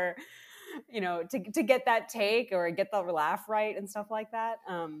for, you know, to get that take or get the laugh right and stuff like that.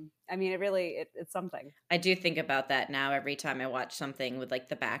 I mean, it's something. I do think about that now every time I watch something with like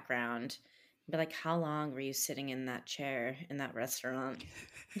the background. But like, how long were you sitting in that chair in that restaurant?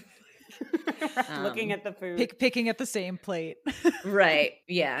 Looking at the food. Picking at the same plate. Right.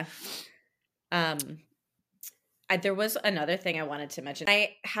 Yeah. There was another thing I wanted to mention.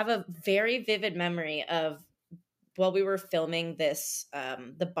 I have a very vivid memory of while we were filming this,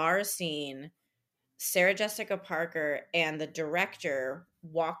 the bar scene, Sarah Jessica Parker and the director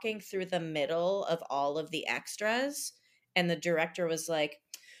walking through the middle of all of the extras. And the director was like,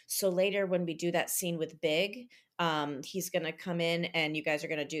 so later when we do that scene with Big, he's going to come in and you guys are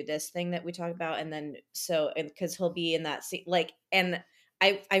going to do this thing that we talked about. And then, because he'll be in that scene, like, and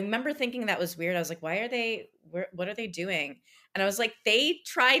I remember thinking that was weird. I was like, what are they doing? And I was like, they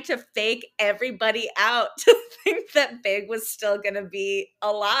tried to fake everybody out to think that Big was still going to be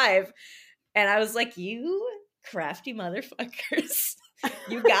alive. And I was like, you crafty motherfuckers.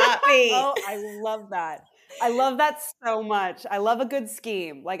 You got me. Oh, I love that. I love that so much. I love a good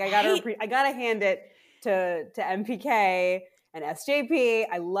scheme. Like I gotta hand it to MPK and SJP.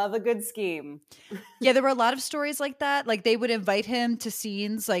 I love a good scheme. Yeah, there were a lot of stories like that. Like they would invite him to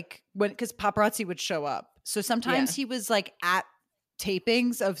scenes like because paparazzi would show up. So sometimes he was like at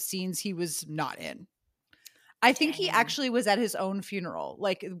tapings of scenes he was not in. I think he actually was at his own funeral,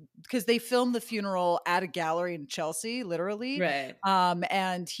 like because they filmed the funeral at a gallery in Chelsea, literally. Right.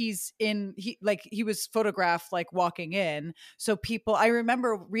 And he was photographed like walking in. So people, I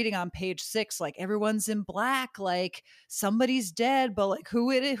remember reading on page 6, like everyone's in black, like somebody's dead, but like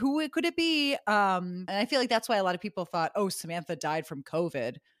who could it be? And I feel like that's why a lot of people thought, oh, Samantha died from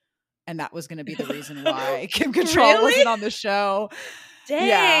COVID. And that was going to be the reason why Kim Cattrall wasn't on the show. Dang.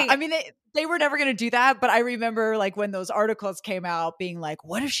 Yeah. I mean, they were never going to do that. But I remember like when those articles came out being like,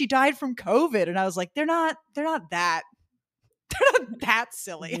 what if she died from COVID? And I was like, they're not that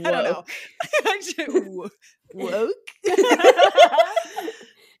silly. Woke. I don't know. Woke.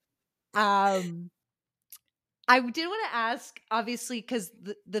 I did want to ask, obviously, because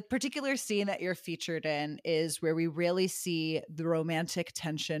the particular scene that you're featured in is where we really see the romantic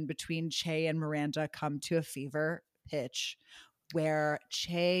tension between Che and Miranda come to a fever pitch, where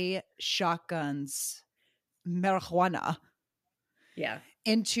Che shotguns marijuana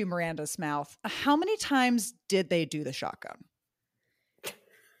into Miranda's mouth. How many times did they do the shotgun?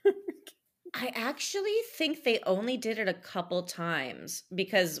 I actually think they only did it a couple times,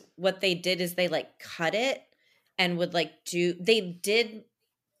 because what they did is they like cut it and would like they did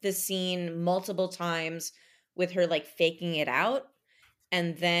the scene multiple times with her like faking it out.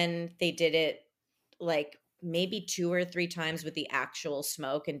 And then they did it like maybe 2 or 3 times with the actual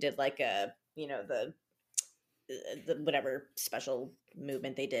smoke and did like a, the whatever special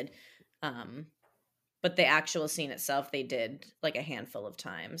movement they did. But the actual scene itself, they did like a handful of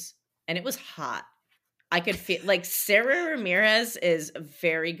times. And it was hot. I could feel like Sarah Ramirez is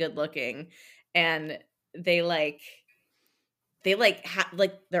very good looking, and they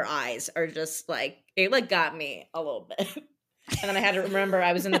their eyes are just like, it like got me a little bit. And then I had to remember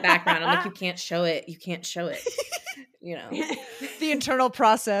I was in the background. I'm like, you can't show it. The internal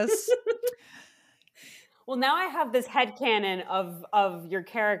process. Well, now I have this headcanon of your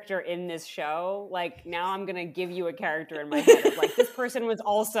character in this show. Like, now I'm going to give you a character in my head of, like, this person was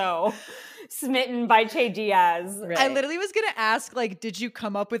also smitten by Che Diaz. Right. I literally was going to ask, like, did you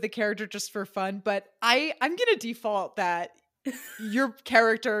come up with a character just for fun? But I'm going to default that your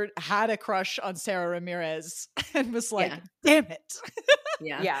character had a crush on Sarah Ramirez and was like, damn it.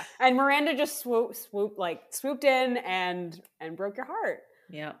 Yeah. And Miranda just swooped in and broke your heart.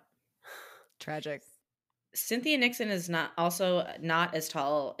 Yeah. Tragic. Cynthia Nixon is not as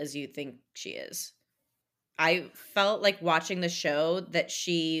tall as you think she is. I felt like watching the show that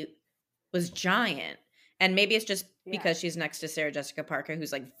she was giant. And maybe it's just because she's next to Sarah Jessica Parker,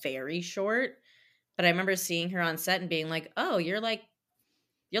 who's like very short. But I remember seeing her on set and being like, oh, you're like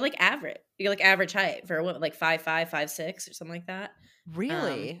average. You're like average height for a woman, like 5'5", 5'6", or something like that.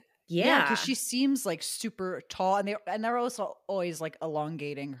 Really? Yeah, because she seems like super tall, and they're also always like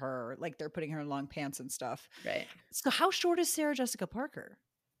elongating her, like they're putting her in long pants and stuff. Right. So how short is Sarah Jessica Parker?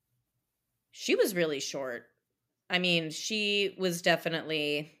 She was really short. I mean, she was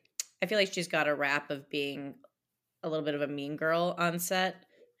definitely, I feel like she's got a rap of being a little bit of a mean girl on set,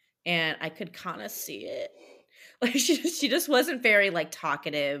 and I could kind of see it. Like she just wasn't very like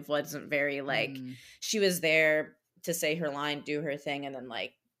talkative, wasn't very like, she was there to say her line, do her thing, and then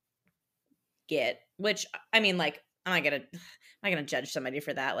like which I mean, like, I'm not gonna judge somebody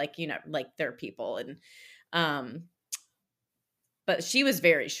for that. Like, like they're people, and but she was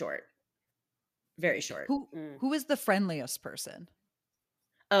very short. Very short. Who was the friendliest person?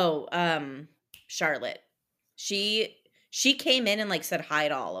 Oh, Charlotte. She came in and like said hi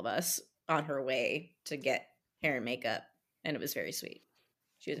to all of us on her way to get hair and makeup, and it was very sweet.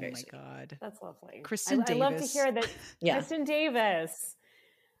 She was very sweet. Oh my God. That's lovely. Kristen Davis. I love to hear that. Kristen Davis.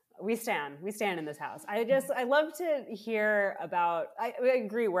 We stand in this house. I love to hear about, I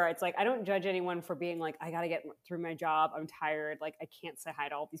agree where it's like, I don't judge anyone for being like, I got to get through my job. I'm tired. Like, I can't say hi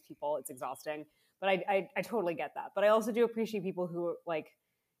to all these people. It's exhausting. But I totally get that. But I also do appreciate people who like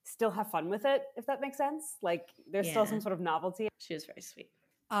still have fun with it, if that makes sense. Like there's still some sort of novelty. She was very sweet.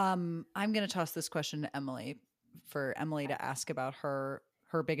 I'm going to toss this question to Emily for Emily to ask about her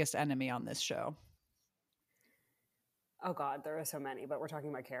biggest enemy on this show. Oh God, there are so many, but we're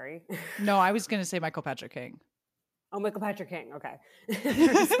talking about Carrie. No, I was going to say Michael Patrick King. Oh, Michael Patrick King. Okay.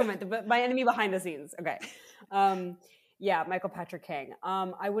 My enemy behind the scenes. Okay. Yeah, Michael Patrick King.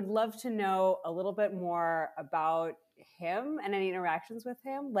 I would love to know a little bit more about him and any interactions with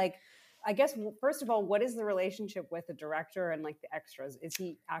him. Like, I guess, first of all, what is the relationship with the director and like the extras? Is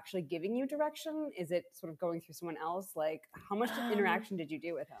he actually giving you direction? Is it sort of going through someone else? Like, how much interaction did you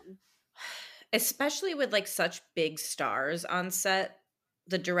do with him? Especially with like such big stars on set,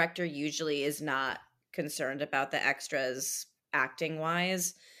 the director usually is not concerned about the extras acting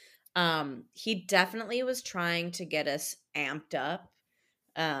wise. He definitely was trying to get us amped up.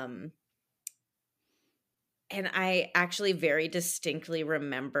 And I actually very distinctly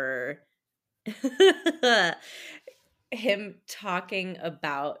remember him talking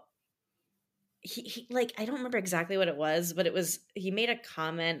about he like, I don't remember exactly what it was, but he made a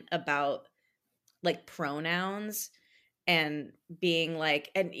comment about like pronouns and being like,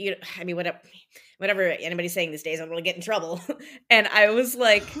 and you know, I mean, whatever anybody's saying these days, I'm gonna get in trouble. And I was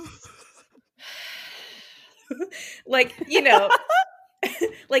like, like, you know,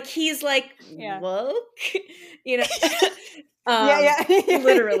 like he's like woke, you know.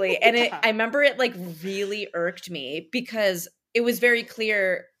 Literally. And I remember it like really irked me because it was very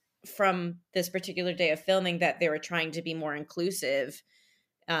clear from this particular day of filming that they were trying to be more inclusive,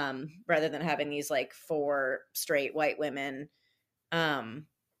 rather than having these like 4 straight white women, like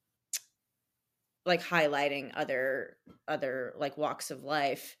highlighting other like walks of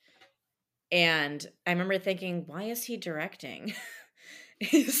life. And I remember thinking, why is he directing?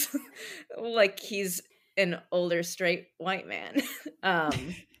 He's like, he's an older straight white man.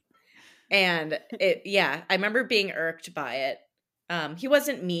 And I remember being irked by it. He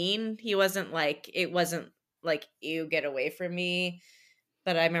wasn't mean. He wasn't like, it wasn't like, ew, get away from me.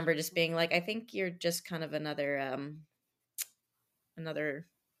 But I remember just being like, I think you're just kind of another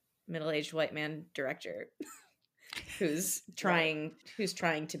middle-aged white man director who's trying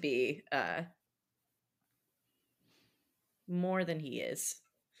to be more than he is.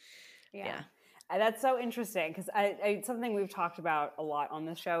 Yeah. That's so interesting because I something we've talked about a lot on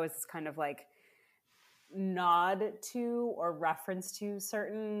this show is this kind of like nod to or reference to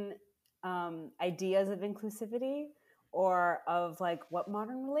certain ideas of inclusivity or of like what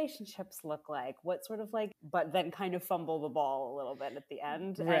modern relationships look like, what sort of like, but then kind of fumble the ball a little bit at the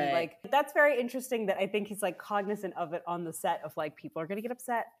end. Right. And like, that's very interesting that I think he's like cognizant of it on the set of like, people are going to get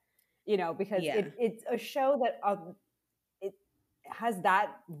upset, you know, because it's a show that it has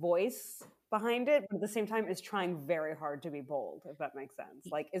that voice behind it, but at the same time is trying very hard to be bold, if that makes sense.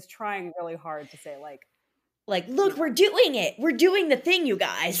 Like, is trying really hard to say like, look, we're doing it. We're doing the thing, you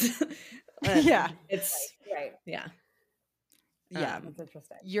guys. It's right. Yeah, that's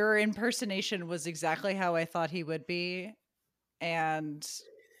interesting. Your impersonation was exactly how I thought he would be. And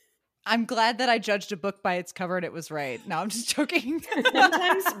I'm glad that I judged a book by its cover and it was right. No, I'm just joking.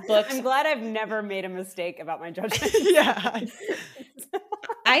 Sometimes books. I'm glad I've never made a mistake about my judgment.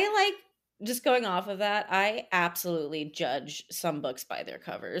 I like, just going off of that, I absolutely judge some books by their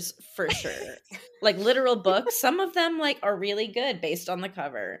covers for sure. Like literal books, some of them like are really good based on the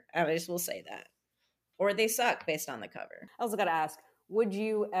cover. And I just will say that. Or they suck based on the cover. I also got to ask, would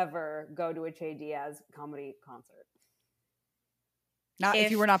you ever go to a Che Diaz comedy concert? Not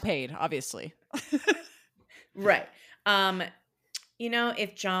if you were not paid, obviously. Right. You know,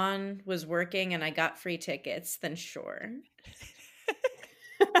 if John was working and I got free tickets, then sure.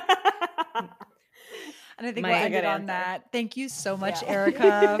 And I think we'll end it on that. Thank you so much,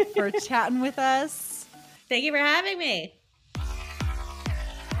 Erica, for chatting with us. Thank you for having me.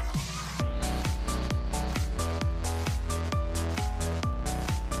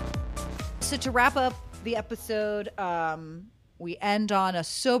 So to wrap up the episode, we end on a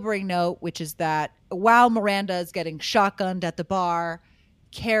sobering note, which is that while Miranda is getting shotgunned at the bar,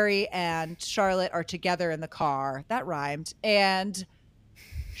 Carrie and Charlotte are together in the car. That rhymed. And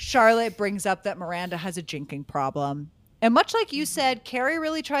Charlotte brings up that Miranda has a drinking problem. And much like you said, Carrie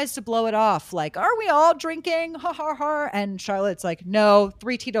really tries to blow it off. Like, are we all drinking? Ha ha ha. And Charlotte's like, no,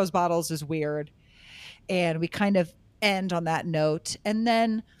 3 Tito's bottles is weird. And we kind of end on that note. And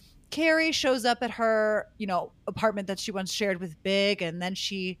then Carrie shows up at her, apartment that she once shared with Big. And then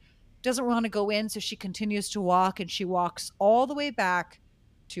she doesn't want to go in. So she continues to walk, and she walks all the way back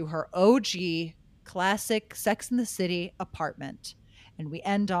to her OG classic Sex and the City apartment. And we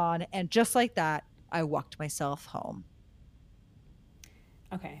end on, and just like that, I walked myself home.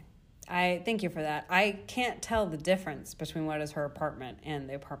 Okay. I thank you for that. I can't tell the difference between what is her apartment and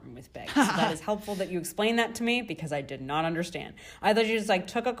the apartment with Big. So that is helpful that you explained that to me because I did not understand. I thought you just like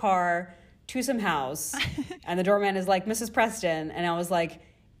took a car to some house and the doorman is like, Mrs. Preston. And I was like,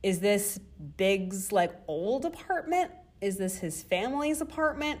 is this Big's like old apartment? Is this his family's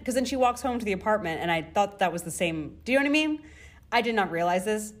apartment? Because then she walks home to the apartment and I thought that was the same. Do you know what I mean? I did not realize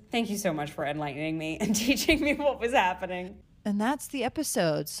this. Thank you so much for enlightening me and teaching me what was happening. And that's the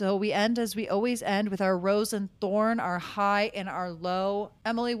episode. So we end as we always end, with our rose and thorn, our high and our low.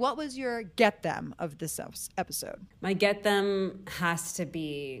 Emily, what was your get them of this episode? My get them has to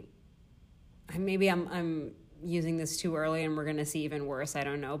be, maybe I'm using this too early and we're going to see even worse. I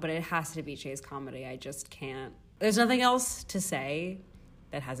don't know. But it has to be Che's comedy. I just can't. There's nothing else to say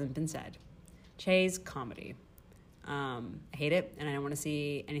that hasn't been said. Che's comedy. I hate it, and I don't want to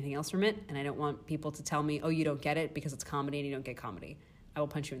see anything else from it, and I don't want people to tell me, oh, you don't get it because it's comedy and you don't get comedy. I will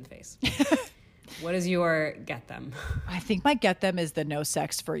punch you in the face. What is your get them? I think my get them is the no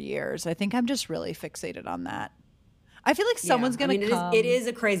sex for years. I think I'm just really fixated on that. I feel like someone's going to come. It is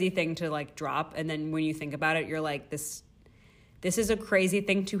a crazy thing to like drop, and then when you think about it, you're like, this is a crazy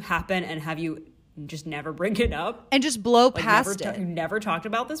thing to happen, and have you just never bring it up and just blow past it. You never talked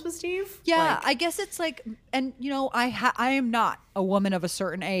about this with Steve? Yeah, I guess it's like, and you know, I am not a woman of a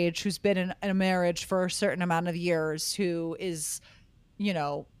certain age who's been in a marriage for a certain amount of years who is, you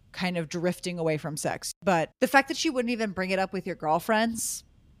know, kind of drifting away from sex. But the fact that she wouldn't even bring it up with your girlfriends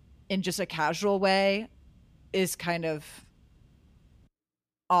in just a casual way is kind of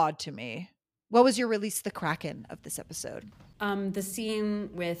odd to me. What was your release the Kraken of this episode? The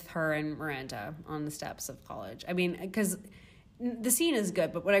scene with her and Miranda on the steps of college. I mean, because the scene is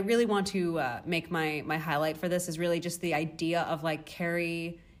good, but what I really want to make my highlight for this is really just the idea of like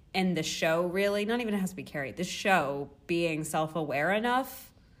Carrie and the show, really, not even it has to be Carrie, the show being self-aware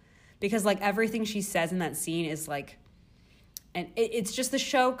enough, because like everything she says in that scene is like, and it's just the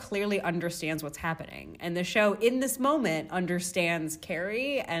show clearly understands what's happening, and the show in this moment understands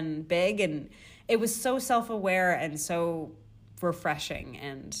Carrie and Big, and it was so self-aware and so refreshing,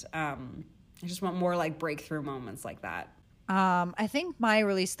 and I just want more like breakthrough moments like that. I think my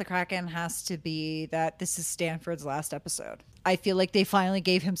release the Kraken has to be that this is Stanford's last episode. I feel like they finally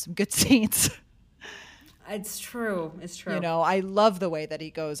gave him some good scenes. It's true. It's true. You know, I love the way that he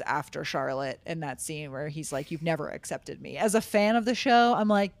goes after Charlotte in that scene where he's like, you've never accepted me. As a fan of the show, I'm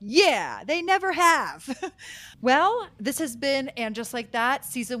like, yeah, they never have. Well, this has been And Just Like That,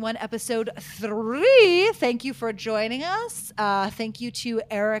 season 1, episode 3. Thank you for joining us. Thank you to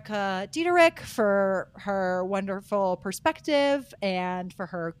Erica Diederich for her wonderful perspective and for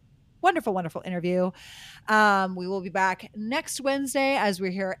her wonderful, wonderful interview. We will be back next Wednesday, as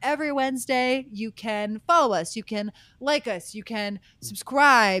we're here every Wednesday. You can follow us. You can like us. You can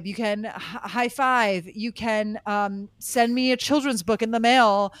subscribe. You can high five. You can send me a children's book in the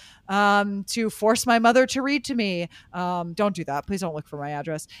mail to force my mother to read to me. Don't do that. Please don't look for my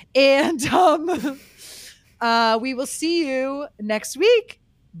address. And we will see you next week.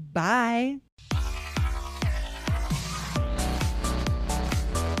 Bye.